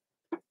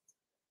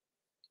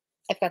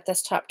 I've got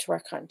this top to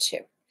work on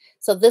too.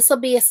 So this will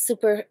be a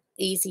super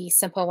easy,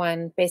 simple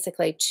one.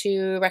 Basically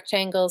 2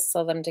 rectangles,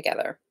 sew them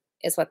together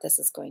is what this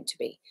is going to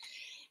be.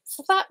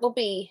 So that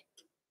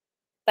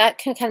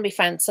can kind of be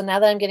fun. So now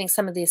that I'm getting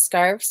some of these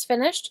scarves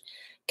finished,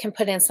 can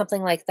put in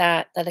something like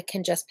that that I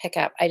can just pick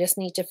up. I just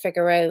need to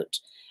figure out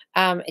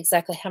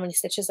exactly how many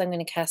stitches I'm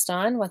going to cast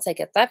on. Once I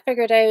get that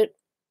figured out,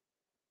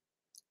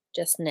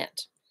 just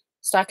knit,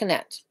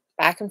 stockinette,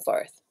 back and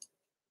forth.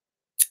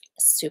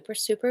 Super,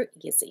 super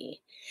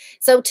easy.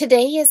 So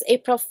today is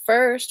April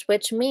 1st,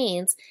 which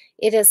means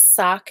it is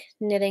sock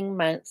knitting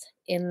month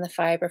in the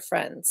Fiber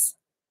Friends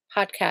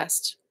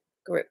podcast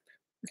group.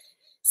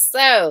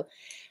 So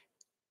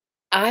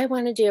I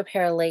want to do a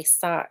pair of lace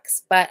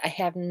socks, but I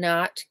have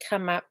not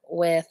come up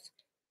with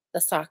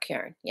the sock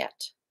yarn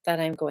yet that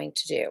I'm going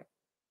to do.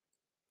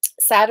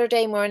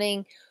 Saturday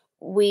morning,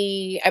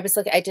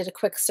 I did a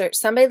quick search.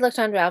 Somebody looked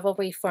on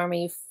Ravelry for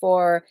me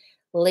for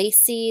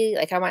lacy,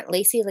 like I want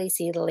lacy,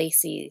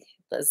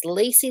 as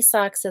lacy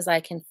socks as I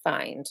can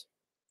find.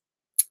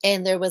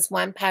 And there was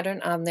one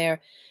pattern on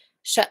there,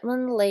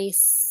 Shetland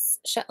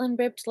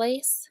ribbed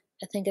lace,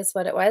 I think is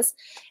what it was.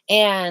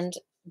 And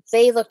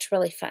they looked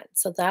really fun.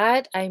 So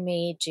that I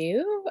may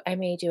do. I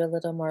may do a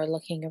little more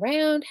looking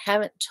around.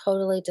 Haven't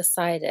totally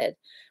decided.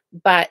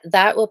 But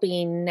that will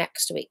be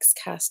next week's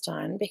cast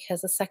on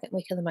because the second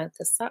week of the month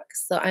is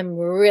socks. So I'm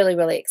really,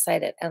 really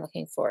excited and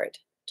looking forward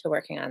to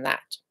working on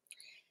that.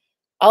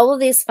 All of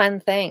these fun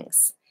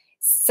things.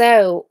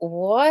 So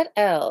what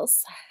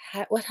else?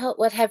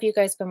 What have you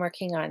guys been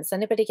working on? Is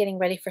anybody getting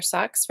ready for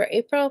socks for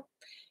April?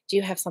 Do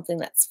you have something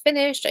that's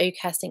finished? Are you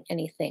casting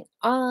anything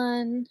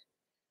on?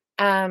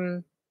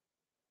 Um,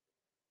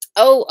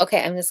 oh,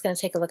 okay. I'm just going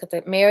to take a look at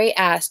the. Mary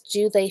asked,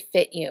 "Do they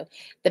fit you?"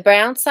 The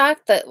brown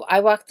sock that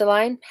I walked the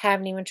line.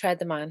 Haven't even tried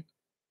them on.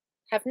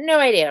 Have no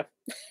idea.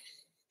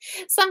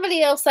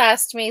 Somebody else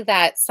asked me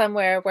that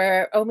somewhere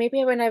where, oh,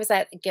 maybe when I was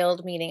at a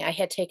guild meeting, I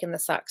had taken the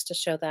socks to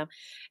show them,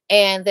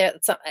 and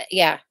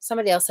yeah,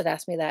 somebody else had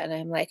asked me that, and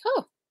I'm like,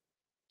 oh,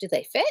 do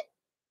they fit?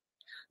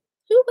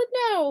 Who would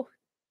know?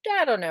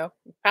 I don't know.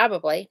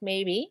 Probably,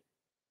 maybe.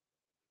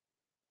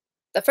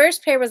 The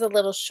first pair was a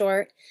little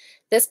short.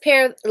 This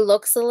pair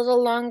looks a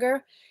little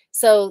longer.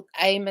 So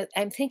I'm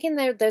thinking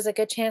there's a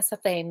good chance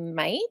that they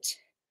might.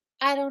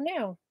 I don't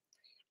know.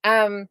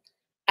 Um,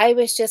 I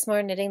was just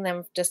more knitting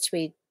them just to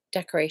be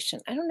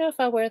decoration. I don't know if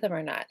I'll wear them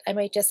or not. I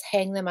might just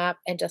hang them up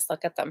and just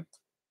look at them.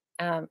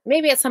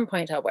 Maybe at some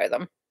point I'll wear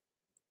them.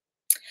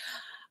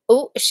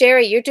 Oh,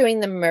 Sherry, you're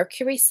doing the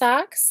Mercury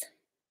socks.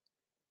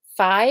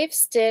 5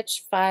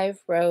 stitch,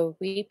 5 row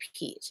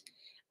repeat.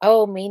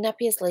 Oh, may not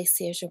be as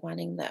lacy as you're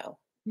wanting though.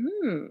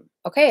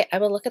 Okay, I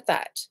will look at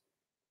that.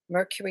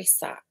 Mercury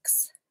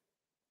socks.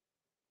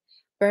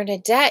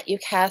 Bernadette, you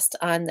cast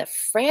on the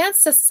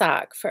Francis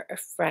sock for a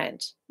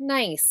friend.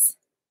 Nice.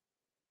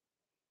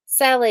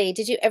 Sally,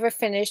 did you ever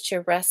finish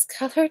your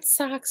rust-colored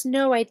socks?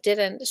 No, I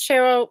didn't.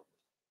 Cheryl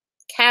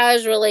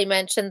casually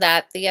mentioned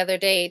that the other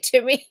day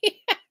to me.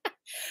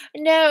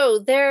 No,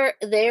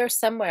 they're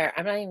somewhere.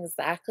 I'm not even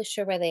exactly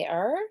sure where they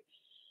are.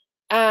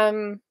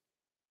 Um,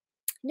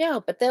 no,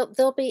 but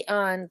they'll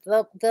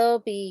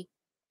be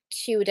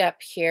queued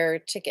up here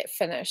to get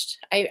finished.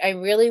 I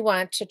really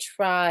want to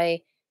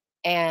try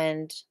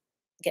and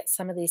get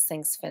some of these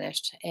things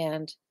finished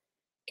and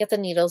get the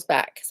needles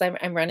back because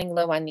I'm running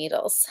low on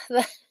needles.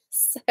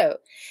 So,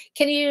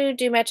 can you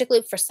do magic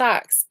loop for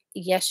socks?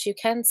 Yes, you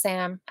can,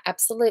 Sam.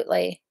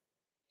 Absolutely.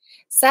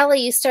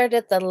 Sally, you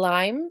started the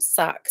lime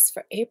socks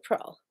for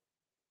April.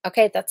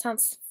 Okay, that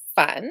sounds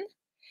fun.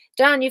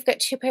 Dawn, you've got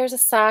 2 pairs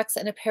of socks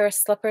and a pair of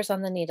slippers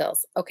on the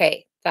needles.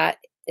 Okay, that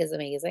is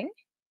amazing.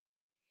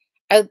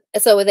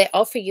 So are they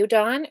all for you,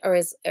 Dawn, or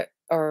is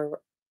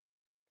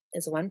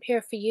one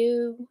pair for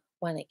you,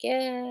 one a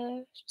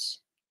gift?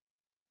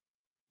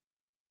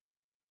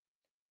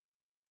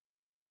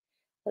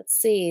 Let's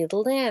see,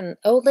 Lynn.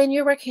 Oh, Lynn,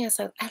 you're working on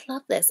socks. I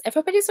love this.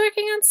 Everybody's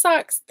working on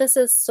socks. This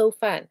is so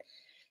fun.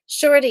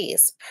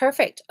 Shorties,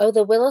 perfect. Oh,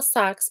 the Willow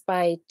Socks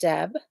by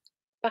Deb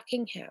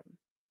Buckingham.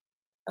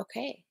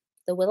 Okay,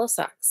 the Willow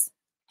Socks.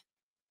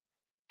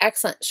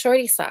 Excellent.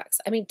 Shorty socks.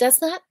 I mean,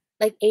 does not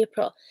like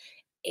April.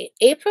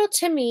 April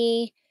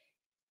to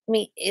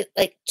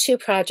like 2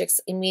 projects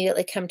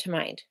immediately come to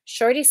mind.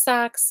 Shorty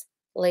socks,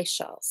 lace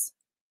shawls.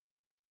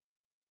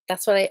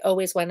 That's what I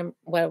always want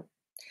to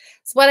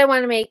it's what I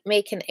want to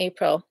make in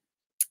April.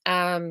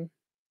 Um,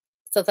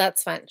 so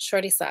that's fun.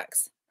 Shorty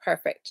socks.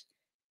 Perfect.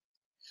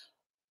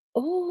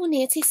 Oh,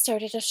 Nancy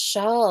started a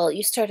shawl.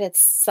 You started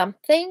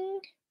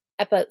something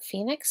about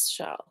Phoenix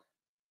shawl.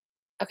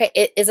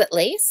 Okay, is it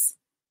lace?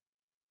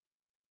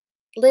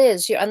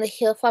 Liz, you're on the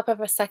heel flap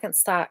of a second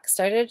stock.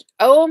 Started.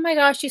 Oh my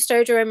gosh, you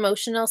started your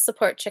emotional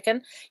support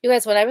chicken. You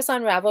guys, when I was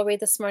on Ravelry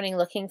this morning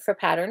looking for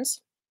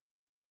patterns,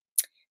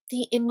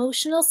 the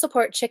emotional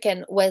support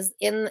chicken was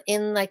in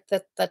like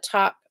the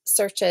top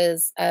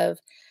searches of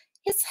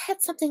it's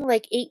had something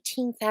like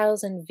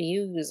 18,000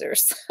 views or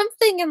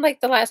something in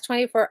like the last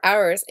 24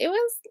 hours. It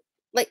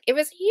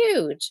was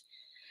huge.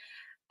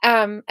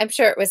 I'm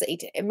sure it was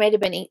 18. It might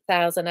have been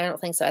 8,000. I don't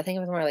think so. I think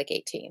it was more like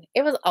 18.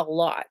 It was a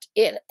lot.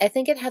 I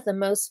think it had the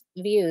most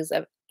views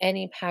of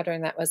any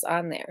pattern that was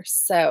on there.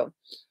 So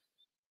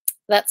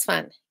That's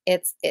fun.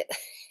 It's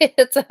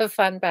a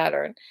fun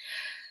pattern.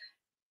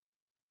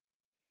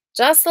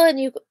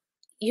 Jocelyn,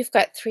 you've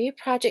got 3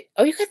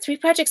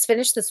 projects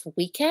finished this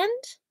weekend?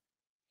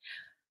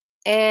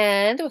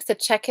 And with the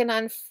check-in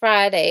on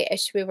Friday, I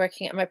should be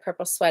working on my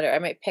purple sweater. I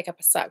might pick up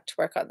a sock to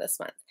work on this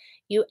month.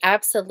 You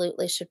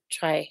absolutely should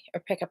try or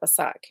pick up a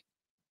sock.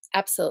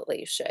 Absolutely,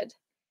 you should.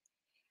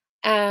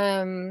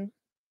 Um,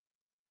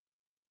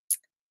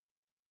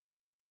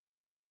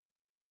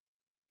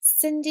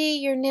 Cindy,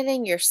 you're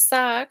knitting your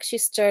socks. You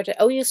started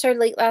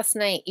late last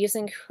night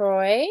using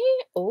Croy.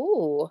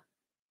 Oh,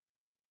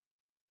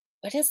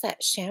 what is that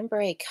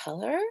chambray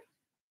color?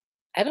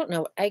 I don't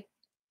know. I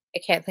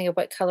can't think of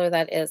what color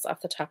that is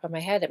off the top of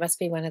my head. It must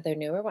be one of their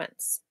newer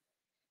ones.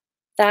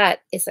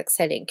 That is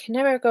exciting. Can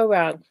never go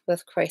wrong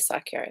with Croy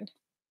sock yarn.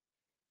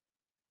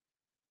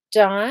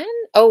 Dawn?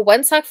 Oh,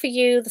 one sock for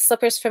you, the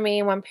slippers for me,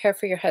 and one pair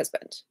for your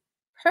husband.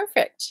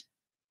 Perfect.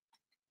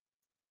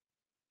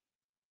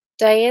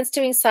 Diane's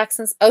doing socks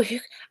and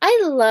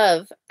I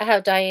love how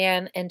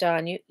Diane and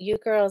Dawn, you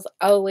girls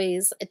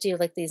always do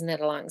like these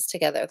knit-alongs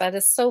together. That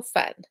is so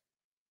fun.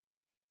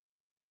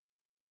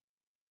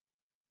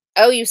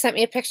 Oh, you sent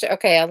me a picture.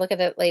 Okay, I'll look at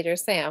it later,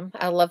 Sam.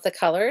 I love the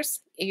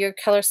colors. Your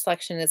color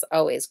selection is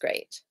always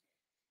great.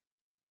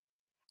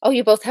 Oh,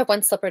 you both have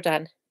one slipper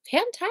done.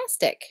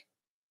 Fantastic.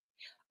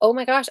 Oh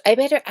my gosh, I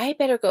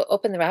better go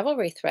open the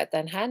Ravelry thread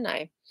then, hadn't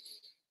I?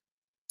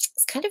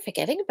 Was kind of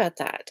forgetting about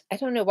that. I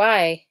don't know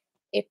why.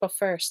 April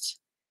 1st.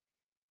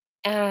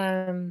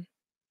 Um,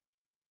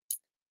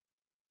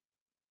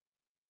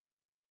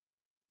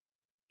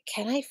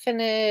 can I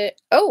finish?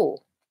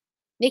 Oh,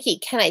 Nikki,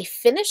 can I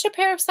finish a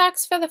pair of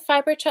socks for the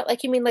fiber chat?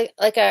 Like you mean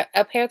like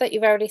a pair that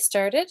you've already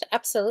started?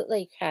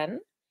 Absolutely you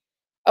can.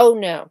 Oh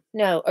no,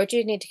 no. Or do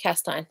you need to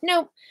cast on?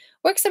 No.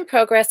 Works in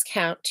progress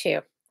count too.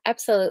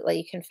 Absolutely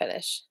you can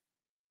finish.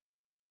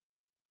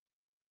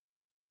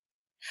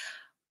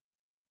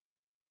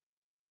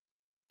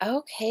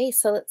 Okay,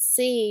 so let's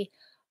see.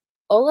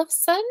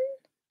 Olafson?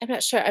 I'm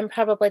not sure. I'm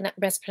probably not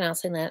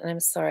mispronouncing that, and I'm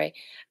sorry.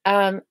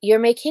 You're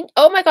making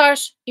oh my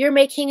gosh, you're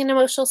making an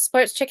emotional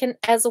sports chicken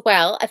as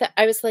well.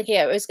 I was thinking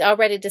I was all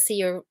ready to see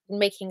you're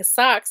making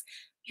socks.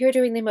 You're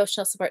doing the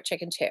emotional support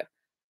chicken too.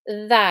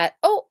 That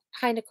oh,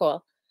 hi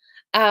Nicole.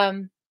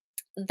 Um,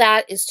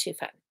 that is too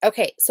fun.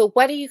 Okay, so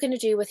what are you going to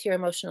do with your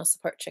emotional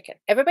support chicken?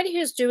 Everybody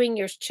who's doing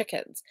your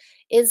chickens,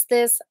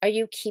 are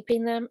you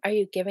keeping them? Are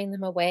you giving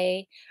them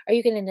away? Are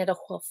you going to knit a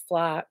whole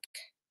flock?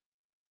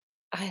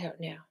 I don't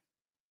know.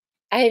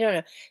 I don't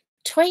know.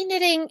 Toy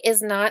knitting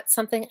is not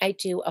something I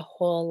do a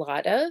whole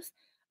lot of,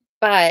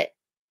 but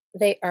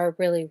they are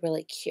really,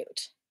 really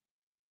cute.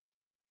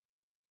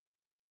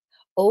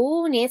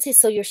 Oh, Nancy,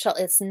 so your shawl,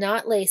 it's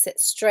not lace,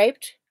 it's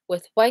striped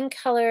with one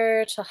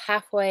color till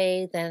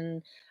halfway,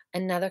 then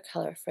another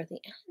color for the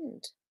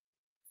end.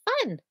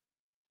 Fun.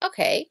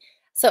 Okay.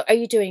 So are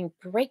you doing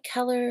bright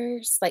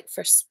colors like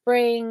for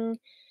spring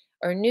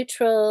or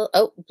neutral?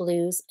 Oh,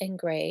 blues and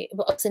gray.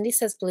 Well, oh, Cindy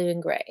says blue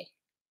and gray.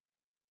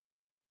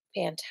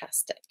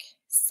 Fantastic.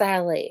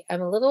 Sally,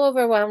 I'm a little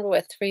overwhelmed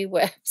with 3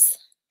 whips.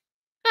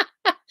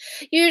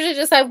 You usually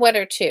just have 1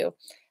 or 2.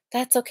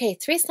 That's okay.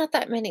 3's not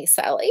that many,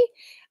 Sally.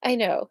 I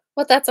know.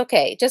 But that's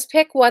okay. Just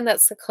pick one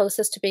that's the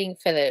closest to being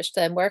finished,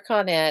 then work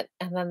on it,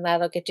 and then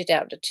that'll get you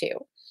down to 2.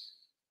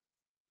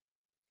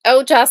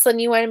 Oh, Jocelyn,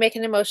 you want to make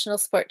an emotional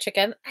sport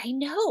chicken? I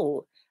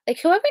know. Like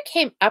whoever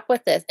came up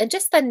with this and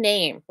just the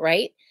name,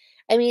 right?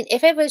 I mean,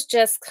 if it was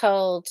just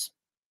called,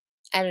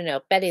 I don't know,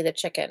 Betty the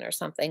chicken or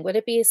something, would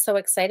it be so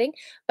exciting?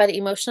 But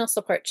emotional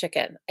support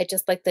chicken, I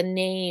just like the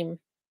name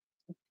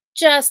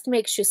just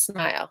makes you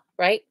smile,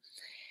 right?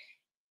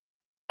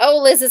 Oh,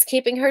 Liz is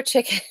keeping her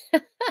chicken.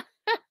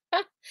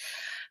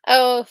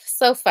 Oh,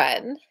 so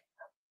fun.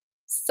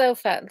 So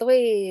fun.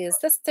 Louise,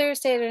 this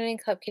Thursday at Learning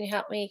Club, can you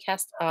help me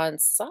cast on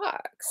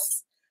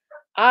socks?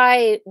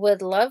 I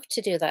would love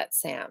to do that,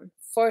 Sam,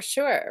 for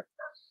sure.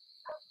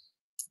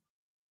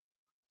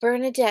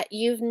 Bernadette,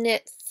 you've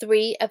knit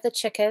 3 of the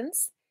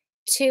chickens.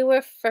 2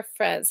 were for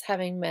friends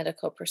having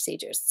medical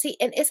procedures. See,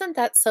 and isn't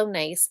that so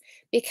nice?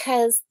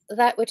 Because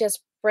that would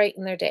just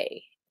brighten their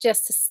day,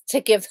 just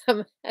to give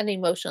them an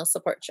emotional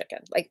support chicken.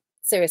 Like,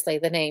 seriously,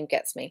 the name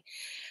gets me.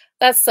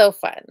 That's so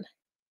fun.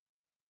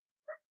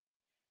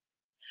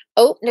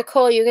 Oh,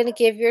 Nicole, you're going to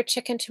give your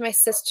chicken to my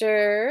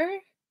sister.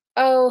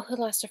 Oh, who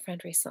lost a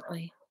friend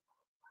recently.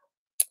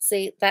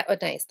 See, that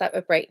would nice. That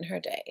would brighten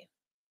her day.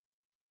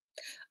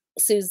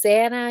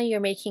 Susanna, you're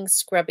making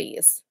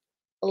scrubbies.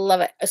 Love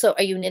it. So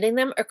are you knitting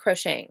them or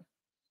crocheting?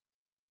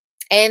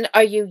 And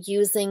are you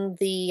using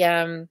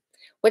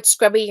what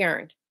scrubby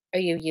yarn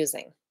are you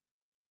using?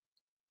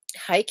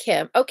 Hi,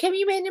 Kim. Oh, Kim,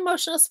 you made an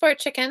emotional support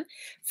chicken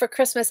for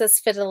Christmas as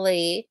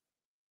fiddly.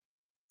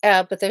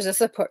 But there's a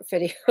support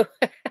video.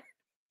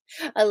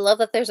 I love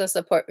that there's a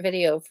support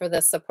video for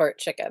the support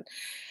chicken.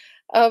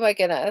 Oh my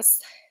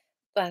goodness.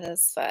 That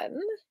is fun.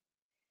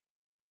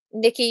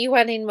 Nikki, you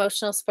want an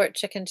emotional support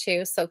chicken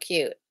too? So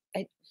cute.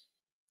 I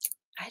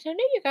I don't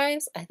know, you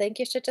guys. I think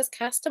you should just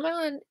cast them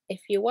on.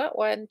 If you want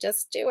one,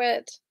 just do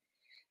it.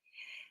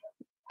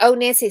 Oh,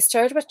 Nancy,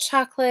 started with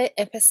chocolate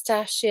and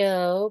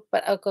pistachio,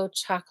 but I'll go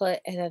chocolate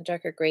and then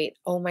darker green.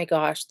 Oh my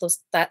gosh,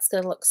 those that's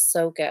gonna look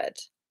so good.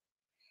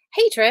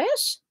 Hey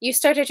Trish, you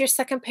started your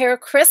second pair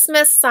of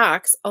Christmas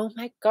socks. Oh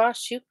my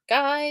gosh, you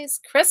guys,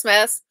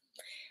 Christmas.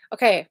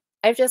 Okay,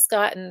 I've just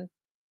gotten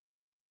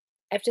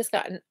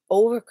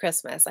over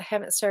Christmas. I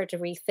haven't started to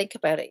rethink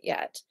about it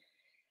yet.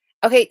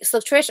 Okay, so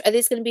Trish, are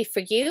these gonna be for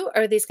you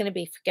or are these gonna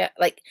be forget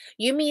like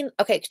you mean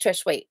okay,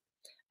 Trish, wait.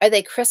 Are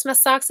they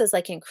Christmas socks as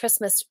like in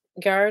Christmas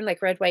yarn,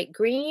 like red, white,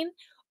 green?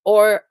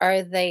 Or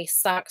are they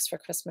socks for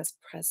Christmas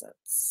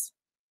presents?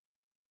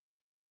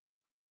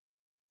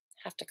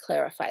 Have to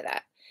clarify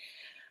that.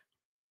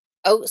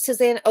 Oh,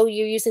 Suzanne, oh,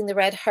 you're using the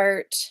red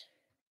heart.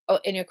 Oh,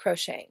 and you're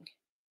crocheting.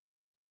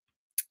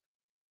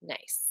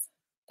 Nice.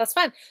 That's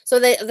fun. So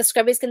the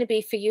scrubby is going to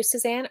be for you,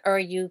 Suzanne, or are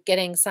you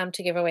getting some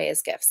to give away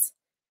as gifts?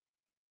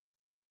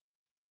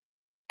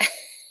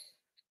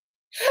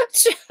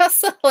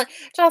 Jocelyn,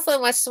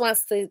 Jocelyn much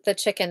wants the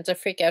chicken to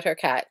freak out her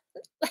cat.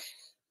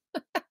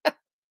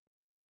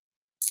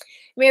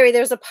 Mary,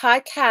 there's a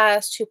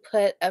podcast who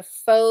put a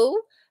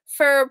faux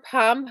fur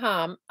pom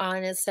pom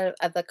on instead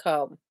of the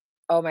comb.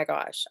 Oh my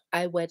gosh,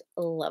 I would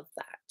love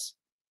that.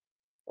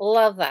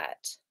 Love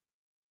that.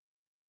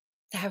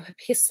 That would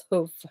be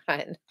so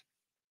fun.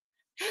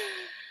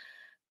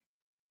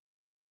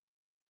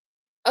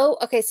 Oh,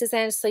 okay,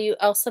 Suzanne, so you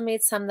also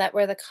made some that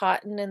were the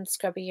cotton and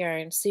scrubby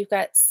yarn. So you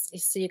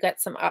got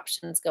some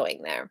options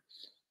going there.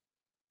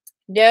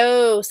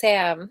 No,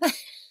 Sam.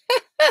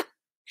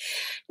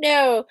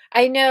 No,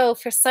 I know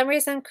for some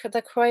reason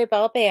the Croy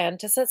Bell Band,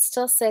 does it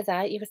still say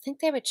that? You would think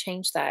they would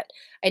change that.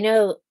 I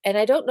know, and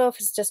I don't know if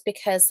it's just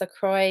because the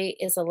Croy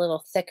is a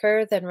little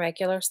thicker than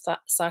regular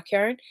sock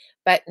yarn,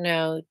 but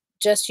no,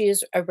 just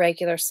use a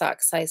regular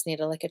sock size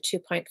needle, like a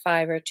 2.5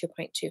 or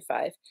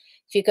 2.25.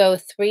 If you go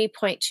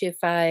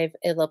 3.25,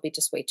 it'll be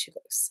just way too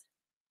loose.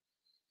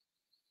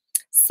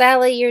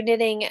 Sally, you're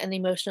knitting an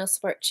emotional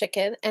support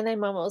chicken, and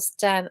I'm almost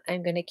done.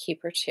 I'm going to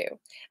keep her too.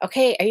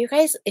 Okay, are you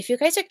guys, if you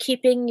guys are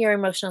keeping your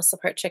emotional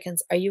support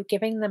chickens, are you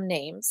giving them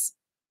names?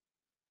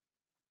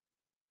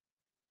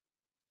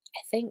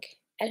 I think.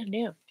 I don't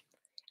know.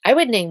 I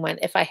would name one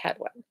if I had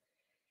one.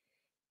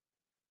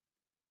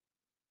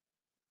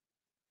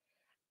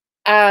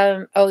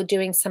 Oh,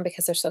 doing some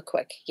because they're so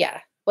quick. Yeah.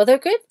 Well, they're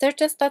good. They're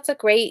just that's a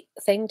great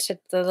thing to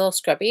the little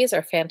scrubbies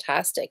are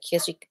fantastic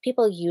because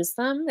people use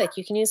them. Like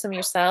you can use them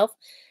yourself.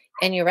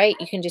 And you're right,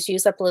 you can just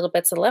use up little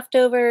bits of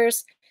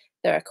leftovers.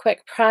 They're a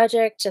quick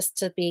project just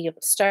to be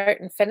able to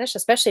start and finish,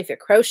 especially if you're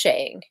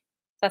crocheting.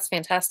 That's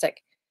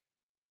fantastic.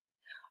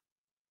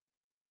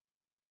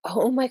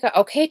 Oh my god.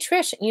 Okay,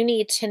 Trish, you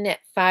need to knit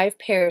 5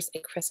 pairs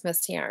of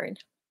Christmas yarn.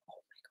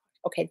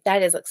 Okay,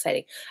 that is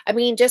exciting. I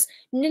mean, just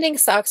knitting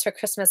socks for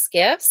Christmas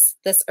gifts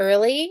this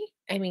early,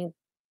 I mean,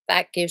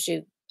 that gives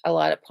you a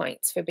lot of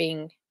points for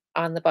being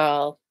on the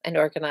ball and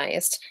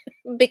organized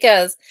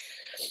because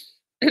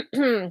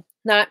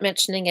not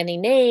mentioning any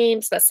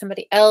names, but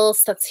somebody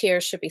else that's here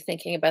should be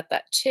thinking about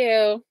that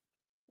too.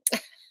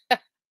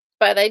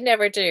 But I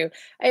never do.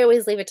 I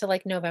always leave it to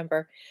like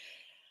November.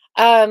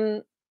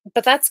 Um,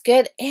 but that's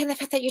good. And the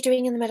fact that you're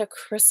doing in the middle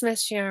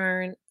Christmas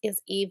yarn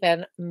is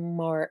even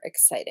more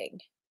exciting.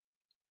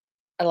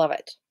 I love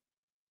it.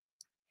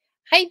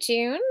 Hi,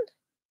 June.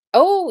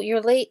 Oh,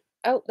 you're late.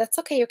 Oh, that's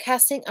okay. You're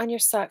casting on your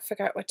sock.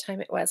 Forgot what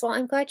time it was. Well,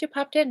 I'm glad you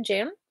popped in,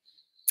 June.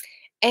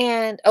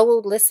 And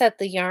oh, Liz said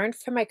the yarn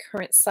for my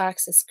current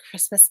socks is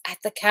Christmas at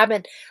the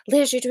cabin.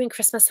 Liz, you're doing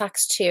Christmas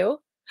socks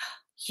too?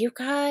 You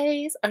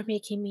guys are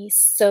making me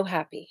so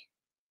happy.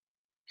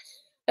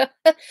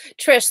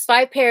 Trish,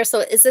 5 pairs. So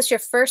is this your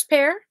first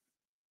pair?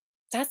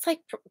 That's like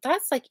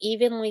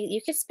evenly.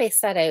 You could space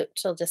that out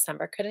till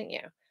December, couldn't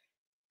you?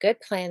 Good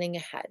planning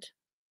ahead.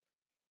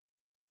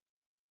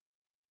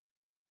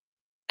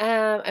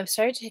 I'm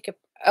sorry to take a.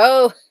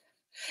 Oh,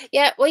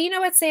 yeah. Well, you know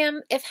what,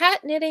 Sam? If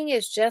hat knitting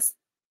is just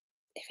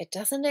if it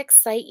doesn't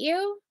excite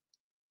you,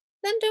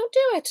 then don't do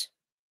it.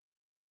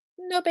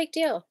 No big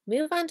deal.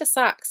 Move on to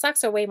socks.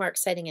 Socks are way more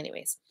exciting,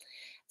 anyways.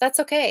 That's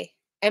okay.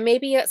 And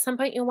maybe at some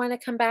point you'll want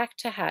to come back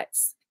to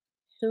hats.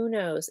 Who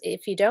knows?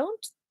 If you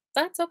don't,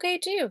 that's okay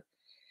too.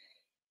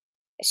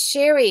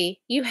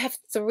 Sherry, you have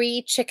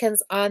 3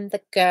 chickens on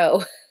the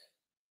go.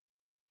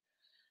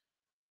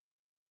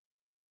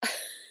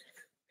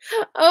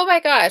 Oh my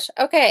gosh.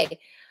 Okay.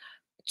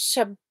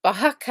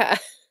 Chewbacca,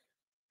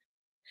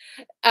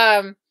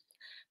 um,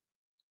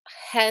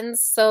 Han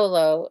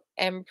Solo,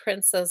 and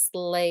Princess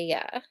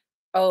Leia.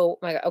 Oh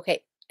my god.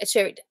 Okay.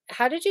 Sherry,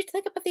 how did you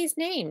think about these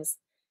names?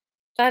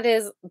 That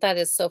is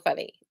so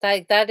funny.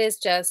 That is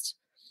just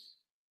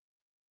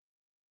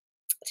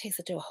takes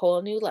it to a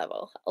whole new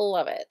level. I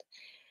love it.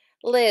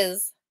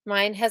 Liz,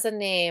 mine has a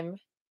name.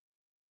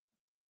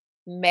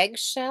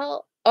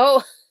 Megshell?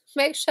 Oh,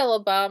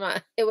 Megshell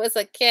Obama. It was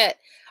a kit.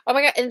 Oh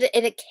my god, and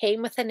it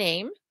came with a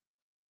name?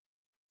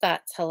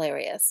 That's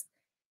hilarious.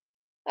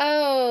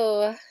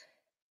 Oh,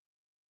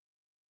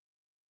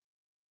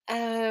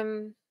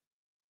 um,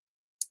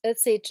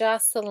 let's see,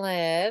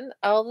 Jocelyn,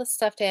 all the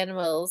stuffed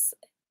animals.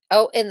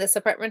 Oh, and this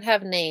apartment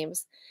have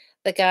names.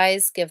 The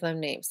guys give them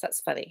names.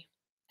 That's funny.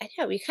 I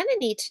know, you kinda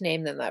need to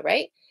name them though,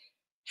 right?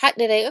 Hat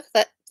knitting, oh,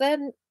 that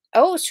then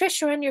oh,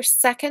 Trish, you're on your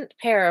 2nd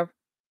pair of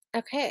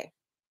okay,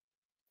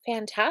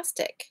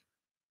 fantastic.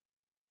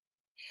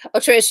 Oh,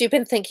 Trish, you've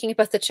been thinking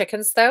about the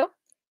chickens, though?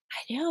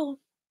 I know.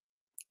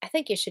 I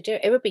think you should do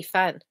it. It would be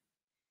fun.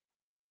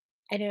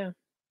 I know.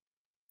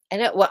 I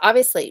know. Well,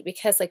 obviously,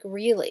 because, like,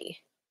 really,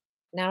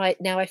 now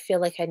I feel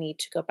like I need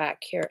to go back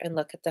here and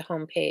look at the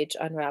homepage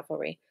on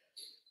Ravelry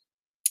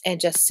and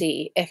just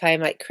see if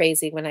I'm, like,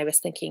 crazy when I was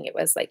thinking it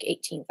was, like,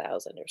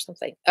 18,000 or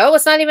something. Oh,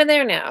 it's not even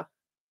there now.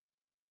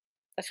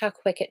 Look how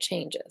quick it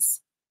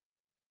changes.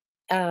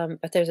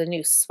 But there's a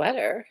new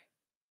sweater.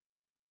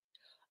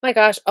 My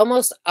gosh,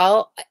 almost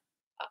all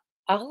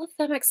of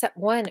them except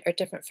one are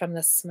different from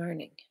this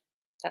morning.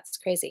 That's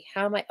crazy.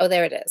 How am I oh,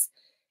 there it is.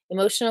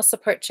 Emotional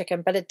support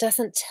chicken, but it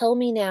doesn't tell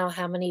me now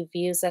how many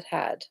views it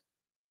had.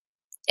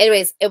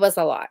 Anyways, it was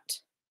a lot.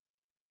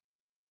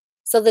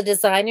 So the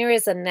designer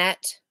is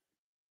Annette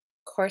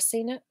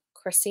Corsino?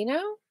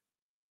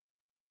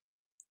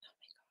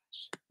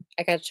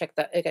 I gotta check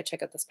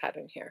out this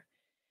pattern here.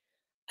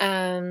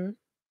 Um,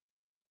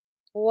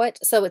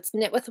 what so it's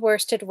knit with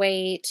worsted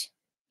weight,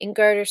 in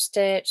garter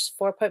stitch,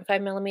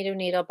 4.5 millimeter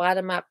needle,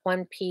 bottom up,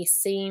 one piece,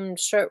 seamed,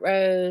 short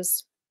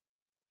rows,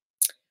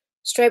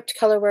 striped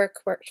color work,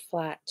 worked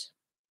flat.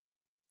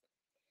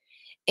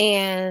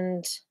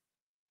 And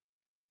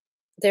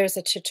there's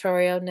a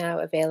tutorial now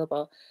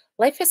available.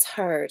 Life is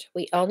hard.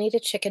 We all need a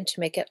chicken to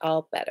make it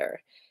all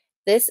better.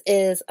 This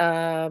is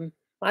a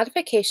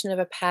modification of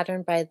a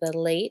pattern by the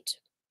late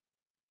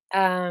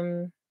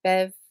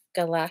Bev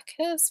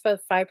Galakis for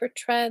Fiber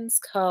Trends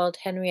called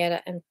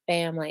Henrietta and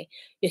Family.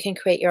 You can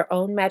create your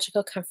own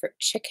magical comfort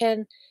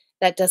chicken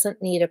that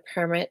doesn't need a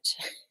permit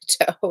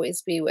to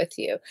always be with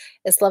you.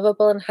 It's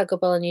lovable and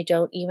huggable, and you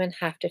don't even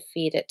have to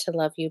feed it to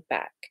love you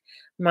back.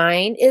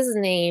 Mine is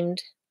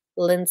named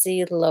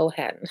Lindsay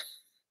Lohan.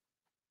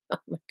 Oh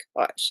my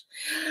gosh.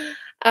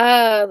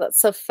 That's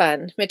so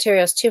fun.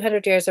 Materials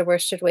 200 yards of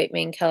worsted weight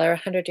main color,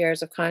 100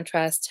 yards of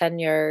contrast, 10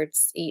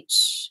 yards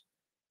each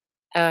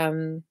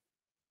um,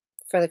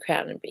 for the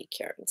crown and beak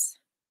yarns.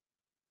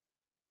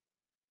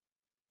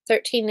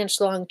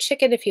 13-inch long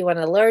chicken if you want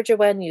a larger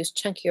one, use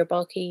chunky or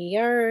bulky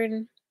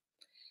yarn.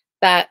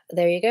 That,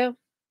 there you go.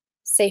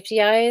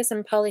 Safety eyes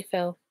and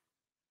polyfill.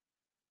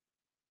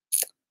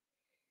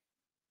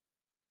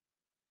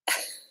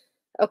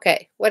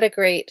 Okay, what a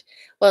great.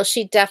 Well,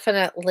 she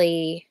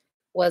definitely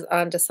was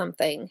onto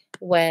something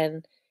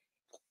when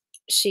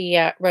she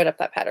wrote up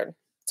that pattern.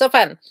 So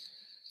fun.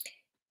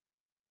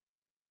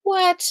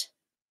 What?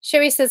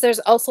 Sherry says there's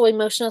also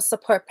emotional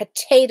support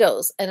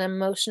potatoes and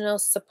emotional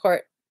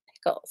support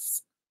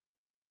pickles.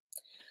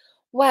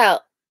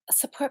 Well,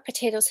 support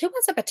potatoes. Who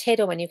wants a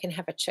potato when you can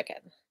have a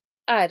chicken?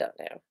 I don't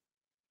know.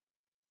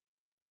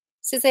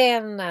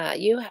 Suzanne,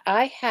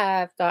 I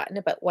have gotten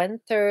about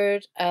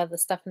 1/3 of the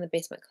stuff in the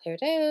basement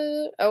cleared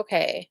out.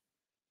 Okay.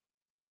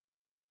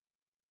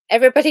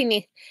 Everybody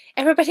need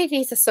everybody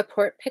needs a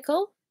support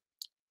pickle.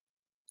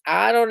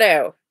 I don't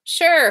know.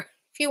 Sure.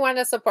 If you want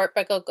a support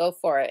pickle, go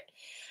for it.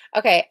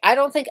 Okay, I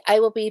don't think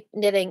I will be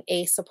knitting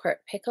a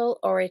support pickle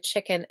or a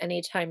chicken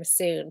anytime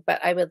soon,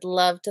 but I would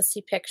love to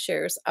see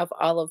pictures of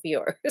all of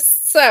yours.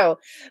 So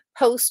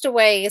post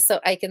away so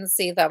I can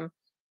see them.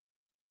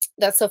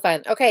 That's so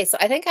fun. Okay, so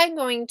I think I'm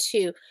going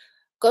to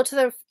go to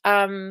the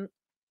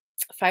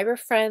Fiber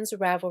Friends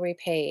Ravelry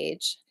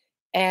page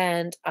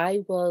and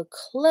I will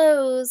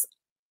close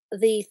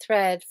the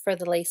thread for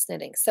the lace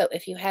knitting. So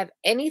if you have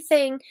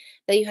anything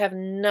that you have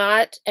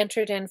not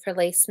entered in for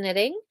lace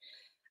knitting,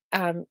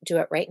 do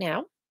it right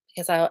now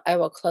because I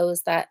will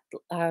close that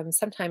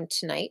sometime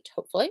tonight,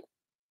 hopefully.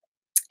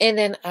 And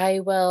then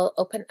I will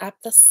open up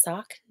the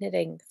sock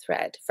knitting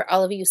thread for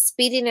all of you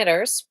speedy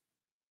knitters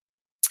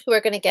who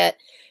are going to get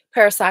a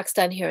pair of socks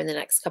done here in the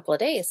next couple of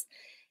days.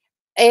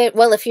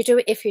 Well, if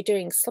you're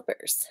doing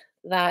slippers,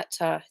 that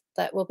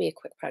will be a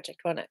quick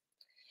project, won't it?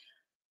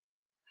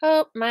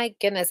 Oh my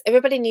goodness.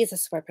 Everybody needs a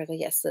support pickle.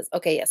 Yes, Liz.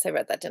 Okay, yes, I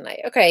read that, didn't I?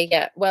 Okay,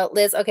 yeah. Well,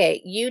 Liz,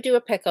 okay, you do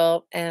a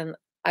pickle and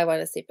I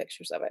want to see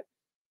pictures of it.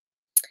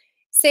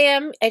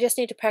 Sam, I just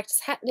need to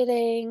practice hat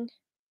knitting.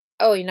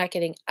 Oh, you're not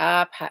getting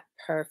up hat.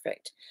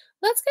 Perfect.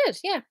 Well, that's good.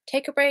 Yeah.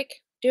 Take a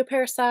break, do a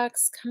pair of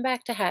socks, come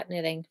back to hat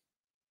knitting.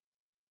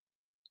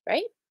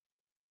 Right?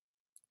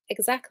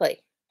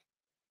 Exactly.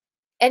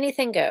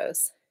 Anything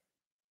goes.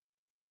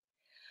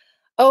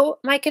 Oh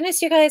my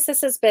goodness, you guys, this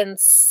has been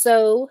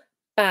so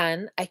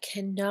fun. I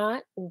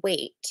cannot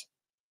wait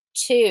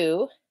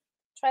to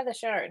try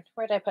this yarn.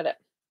 Where did I put it?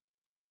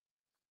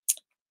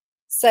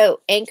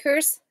 So,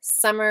 Anker's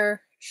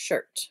summer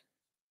shirt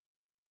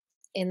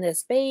in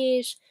this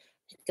beige.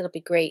 I think it'll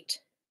be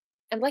great.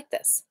 And like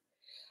this.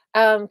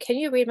 Can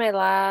you read my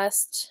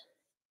last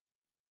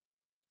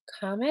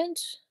comment?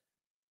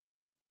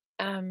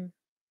 Um,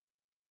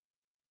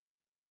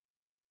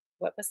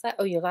 what was that?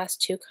 Oh, your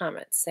last two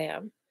comments,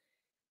 Sam.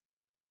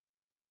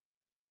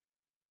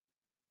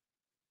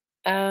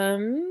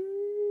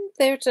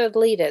 They're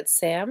deleted,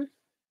 Sam.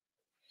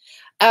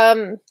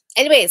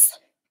 Anyways,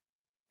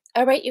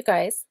 all right, you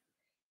guys,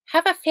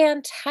 have a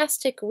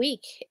fantastic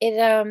week.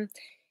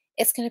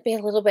 It's going to be a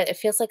little bit, it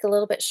feels like a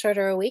little bit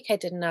shorter a week. I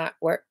did not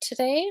work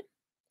today.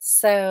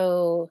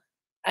 So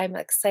I'm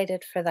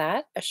excited for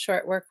that. A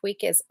short work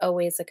week is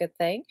always a good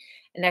thing.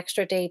 An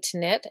extra day to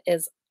knit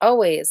is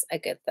always a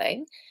good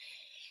thing.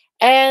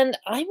 And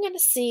I'm going to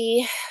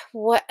see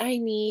what I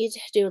need,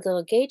 do a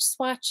little gauge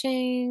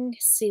swatching,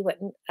 see what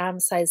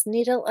size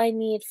needle I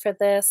need for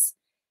this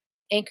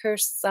Anker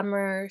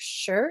summer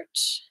shirt.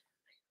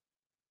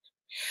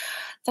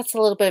 That's a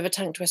little bit of a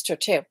tongue twister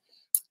too.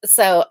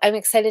 So I'm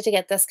excited to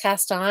get this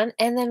cast on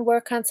and then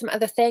work on some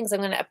other things. I'm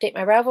going to update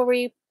my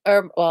Ravelry,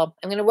 or well,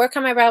 I'm going to work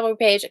on my Ravelry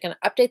page. I'm going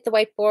to update the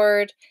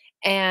whiteboard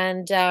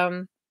and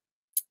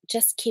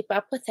just keep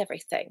up with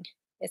everything.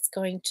 It's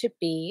going to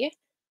be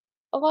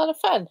a lot of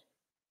fun.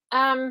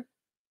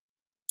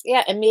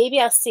 Yeah, and maybe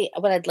I'll see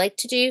what I'd like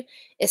to do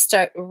is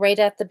start right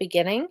at the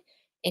beginning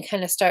and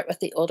kind of start with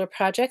the older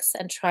projects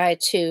and try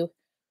to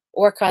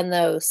work on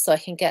those so I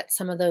can get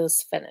some of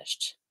those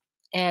finished.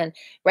 And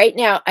right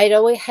now, had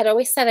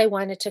always said I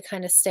wanted to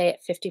kind of stay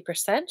at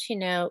 50%,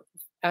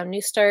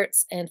 new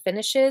starts and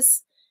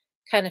finishes,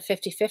 kind of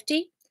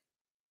 50-50.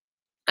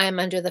 I'm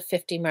under the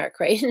 50 mark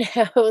right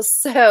now.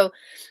 So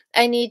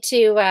I need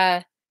to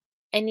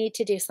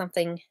do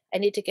something. I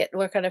need to get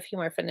work on a few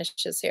more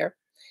finishes here.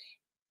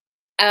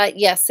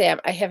 Yes,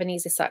 Sam, I have an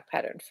easy sock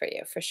pattern for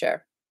you for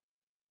sure.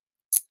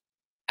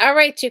 All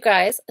right, you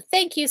guys,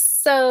 thank you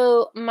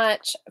so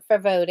much for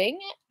voting.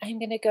 I'm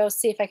going to go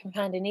see if I can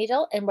find a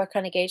needle and work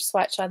on a gauge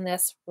swatch on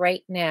this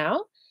right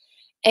now.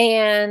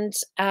 And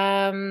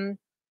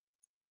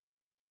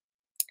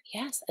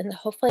yes, and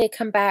hopefully I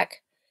come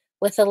back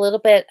with a little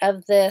bit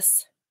of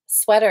this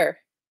sweater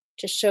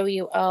to show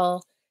you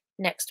all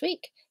next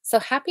week. So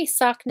happy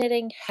sock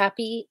knitting,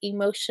 happy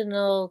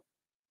emotional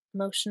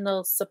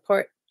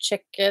support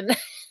chicken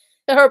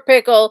or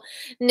pickle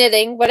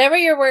knitting, whatever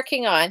you're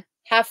working on.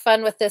 Have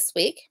fun with this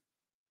week.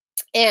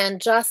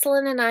 And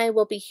Jocelyn and I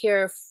will be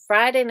here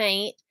Friday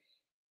night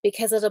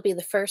because it'll be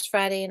the first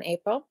Friday in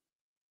April.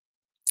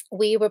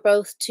 We were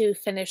both to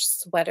finish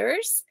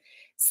sweaters.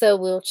 So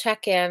we'll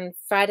check in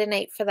Friday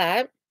night for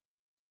that.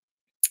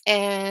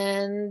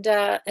 And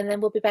then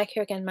we'll be back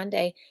here again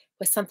Monday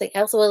with something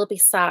else. Well, it'll be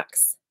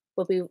socks.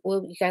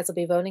 You guys will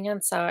be voting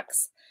on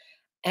socks.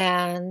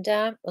 And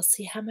we'll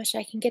see how much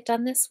I can get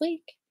done this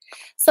week.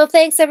 So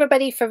thanks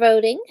everybody for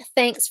voting.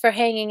 Thanks for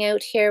hanging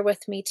out here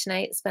with me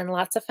tonight. It's been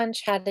lots of fun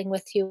chatting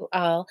with you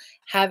all.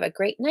 Have a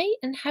great night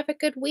and have a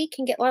good week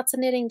and get lots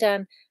of knitting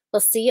done. We'll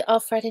see you all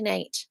Friday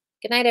night.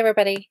 Good night,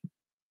 everybody.